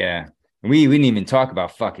 Yeah. We didn't even talk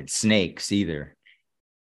about fucking snakes either.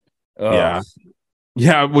 Ugh. Yeah.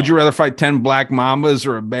 Yeah. Would you rather fight 10 black mambas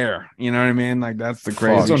or a bear? You know what I mean? Like that's the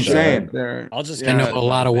crazy. That's what I'm saying. I know a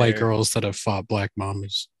lot of white girls that have fought black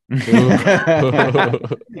mambas. Yeah,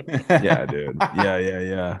 dude.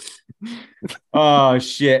 Yeah. Oh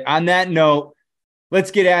shit. On that note, let's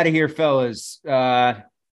get out of here, fellas.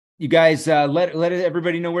 You guys let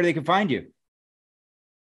everybody know where they can find you.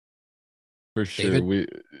 For sure.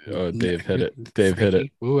 Dave hit it. Dave Frankie, hit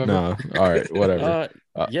it. Whoever. No. All right. Whatever.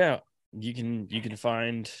 Yeah. You can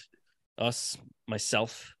find us,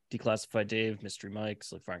 myself, Declassified Dave, Mystery Mike,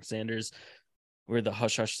 Slick Frank Sanders. We're the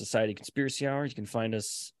Hush Hush Society Conspiracy Hour. You can find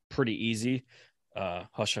us pretty easy.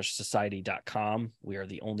 hushhushsociety.com. We are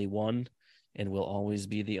the only one and will always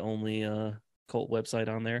be the only cult website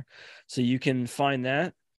on there. So you can find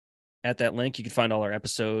that. At that link, you can find all our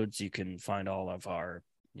episodes. You can find all of our,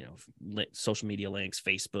 social media links: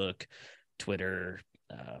 Facebook, Twitter,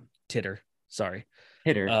 Titter. Sorry,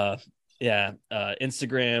 Hitter.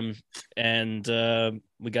 Instagram, and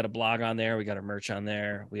we got a blog on there. We got our merch on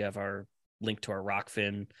there. We have our link to our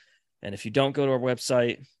Rockfin. And if you don't go to our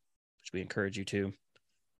website, which we encourage you to,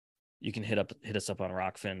 you can hit us up on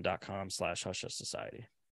rockfin.com/hushhushsociety.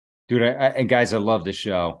 Dude, and guys, I love the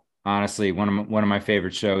show. Honestly, one of my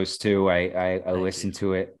favorite shows too. I listen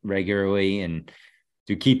to it regularly, and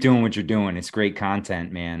keep doing what you're doing. It's great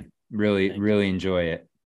content, man. Really enjoy it.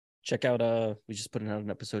 Check out we just put out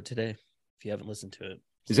an episode today. If you haven't listened to it,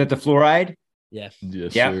 is that the fluoride? Yeah.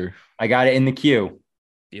 Yes, sir. I got it in the queue.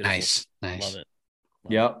 Beautiful. Nice. Love it.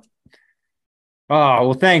 Yep. Oh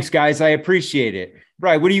well, thanks, guys. I appreciate it.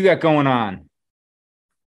 Right, what do you got going on?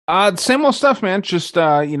 Same old stuff, man. Just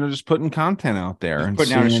just putting content out there and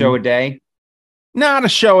putting out a show a day. Not a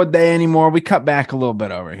show a day anymore. We cut back a little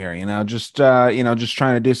bit over here, just trying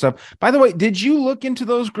to do stuff. By the way, did you look into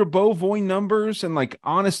those Grabovoi numbers and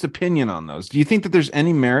honest opinion on those? Do you think that there's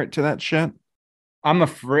any merit to that shit? I'm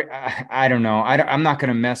afraid. I don't know. I'm not going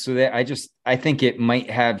to mess with it. I think it might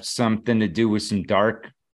have something to do with some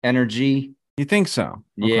dark energy. You think so?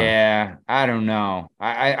 Okay. Yeah, I don't know.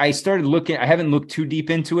 I started looking. I haven't looked too deep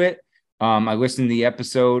into it. I listened to the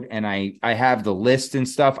episode and I have the list and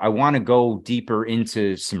stuff. I want to go deeper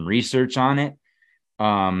into some research on it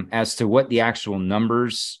as to what the actual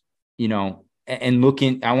numbers, and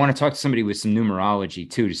looking. I want to talk to somebody with some numerology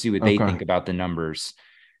too to see what they think about the numbers,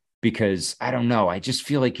 because I don't know. I just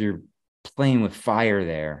feel like you're playing with fire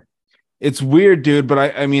there. It's weird, dude,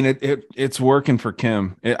 but I mean, it's working for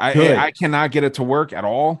Kim. I cannot get it to work at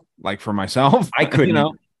all. Like for myself, I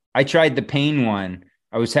couldn't. I tried the pain one.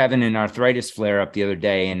 I was having an arthritis flare up the other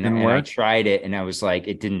day, and I tried it, and I was like,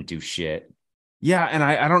 it didn't do shit. Yeah, and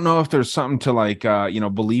I don't know if there's something to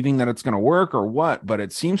believing that it's going to work or what, but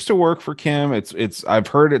it seems to work for Kim. It's I've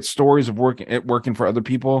heard it's stories of working for other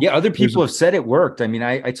people. Yeah, other people have said it worked. I mean,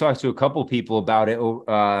 I talked to a couple people about it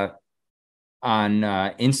on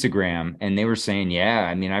Instagram, and they were saying, yeah,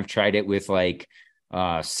 I mean, I've tried it with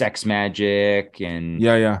sex magic and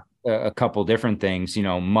a couple different things,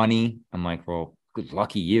 money. I'm like, well, good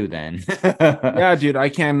lucky you then. Yeah, dude, I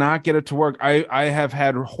cannot get it to work. I have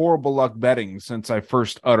had horrible luck betting since I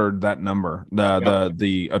first uttered that number,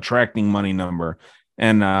 the attracting money number.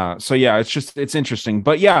 And so yeah, it's interesting.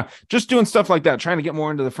 But yeah, just doing stuff like that, trying to get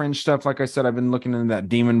more into the fringe stuff. Like I said, I've been looking into that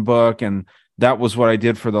demon book, and that was what I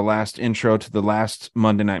did for the last intro to the last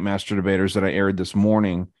Monday Night Master Debaters that I aired this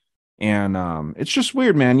morning. And it's just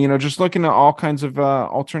weird, man. Just looking at all kinds of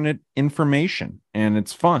alternate information, and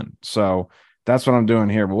it's fun. So that's what I'm doing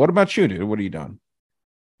here. But what about you, dude? What are you doing?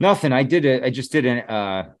 Nothing. I just did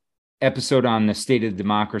an episode on the state of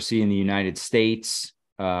democracy in the United States,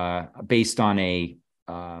 based on a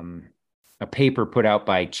paper put out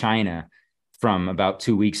by China from about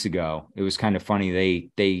 2 weeks ago. It was kind of funny.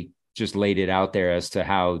 They just laid it out there as to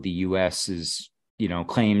how the U.S. is,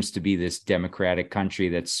 claims to be this democratic country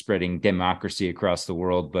that's spreading democracy across the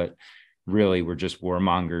world, but really we're just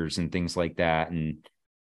warmongers and things like that.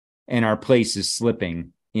 And our place is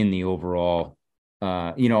slipping in the overall,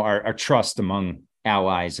 our trust among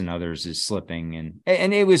allies and others is slipping.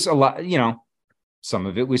 And it was a lot, some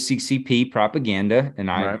of it was CCP propaganda,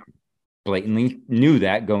 and I blatantly knew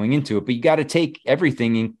that going into it, but you got to take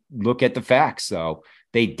everything and look at the facts. So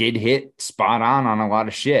they did hit spot on a lot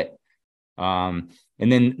of shit. And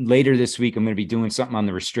then later this week, I'm going to be doing something on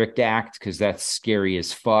the Restrict Act, because that's scary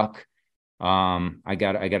as fuck. I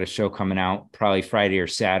got a show coming out probably Friday or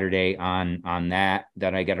Saturday on that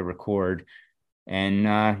I got to record,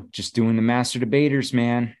 and just doing the Master Debaters,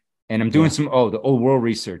 man. And I'm doing the old world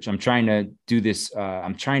research. I'm trying to do this.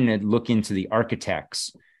 I'm trying to look into the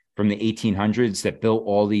architects from the 1800s that built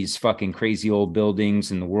all these fucking crazy old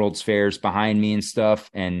buildings and the World's Fairs behind me and stuff,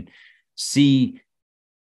 and see,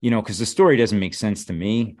 because the story doesn't make sense to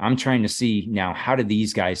me. I'm trying to see now, how do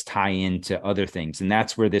these guys tie into other things? And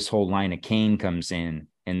that's where this whole line of Cain comes in,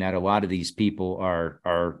 and that a lot of these people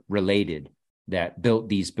are related, that built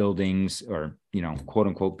these buildings, or, quote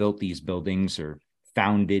unquote, built these buildings or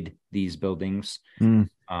founded these buildings.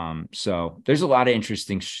 So there's a lot of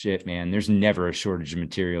interesting shit, man. There's never a shortage of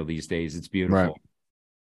material these days. It's beautiful. Right.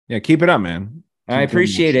 Yeah, keep it up, man. I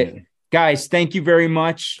appreciate it. Guys, thank you very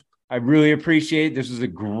much. I really appreciate it. This was a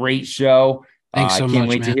great show. Thanks so much. I can't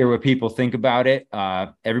wait to hear what people think about it.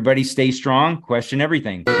 Everybody stay strong, question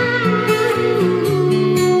everything.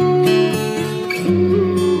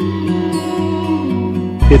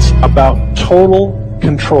 It's about total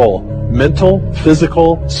control, mental,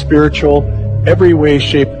 physical, spiritual, every way,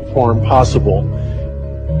 shape, and form possible.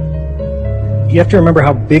 You have to remember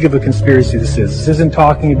how big of a conspiracy this is. This isn't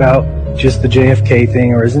talking about just the JFK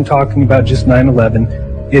thing, or isn't talking about just 9/11.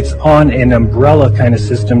 It's on an umbrella kind of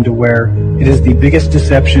system to where it is the biggest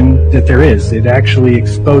deception that there is. It actually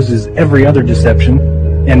exposes every other deception,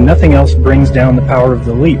 and nothing else brings down the power of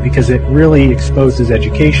the elite, because it really exposes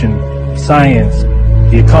education, science,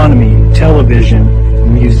 the economy, television,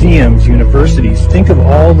 museums, universities. Think of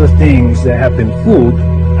all the things that have been fooled.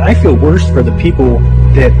 I feel worse for the people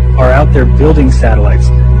that are out there building satellites,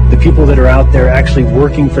 the people that are out there actually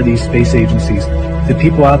working for these space agencies, the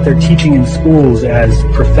people out there teaching in schools as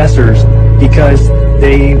professors, because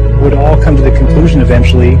they would all come to the conclusion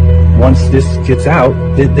eventually, once this gets out,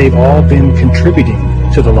 that they've all been contributing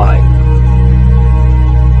to the lie.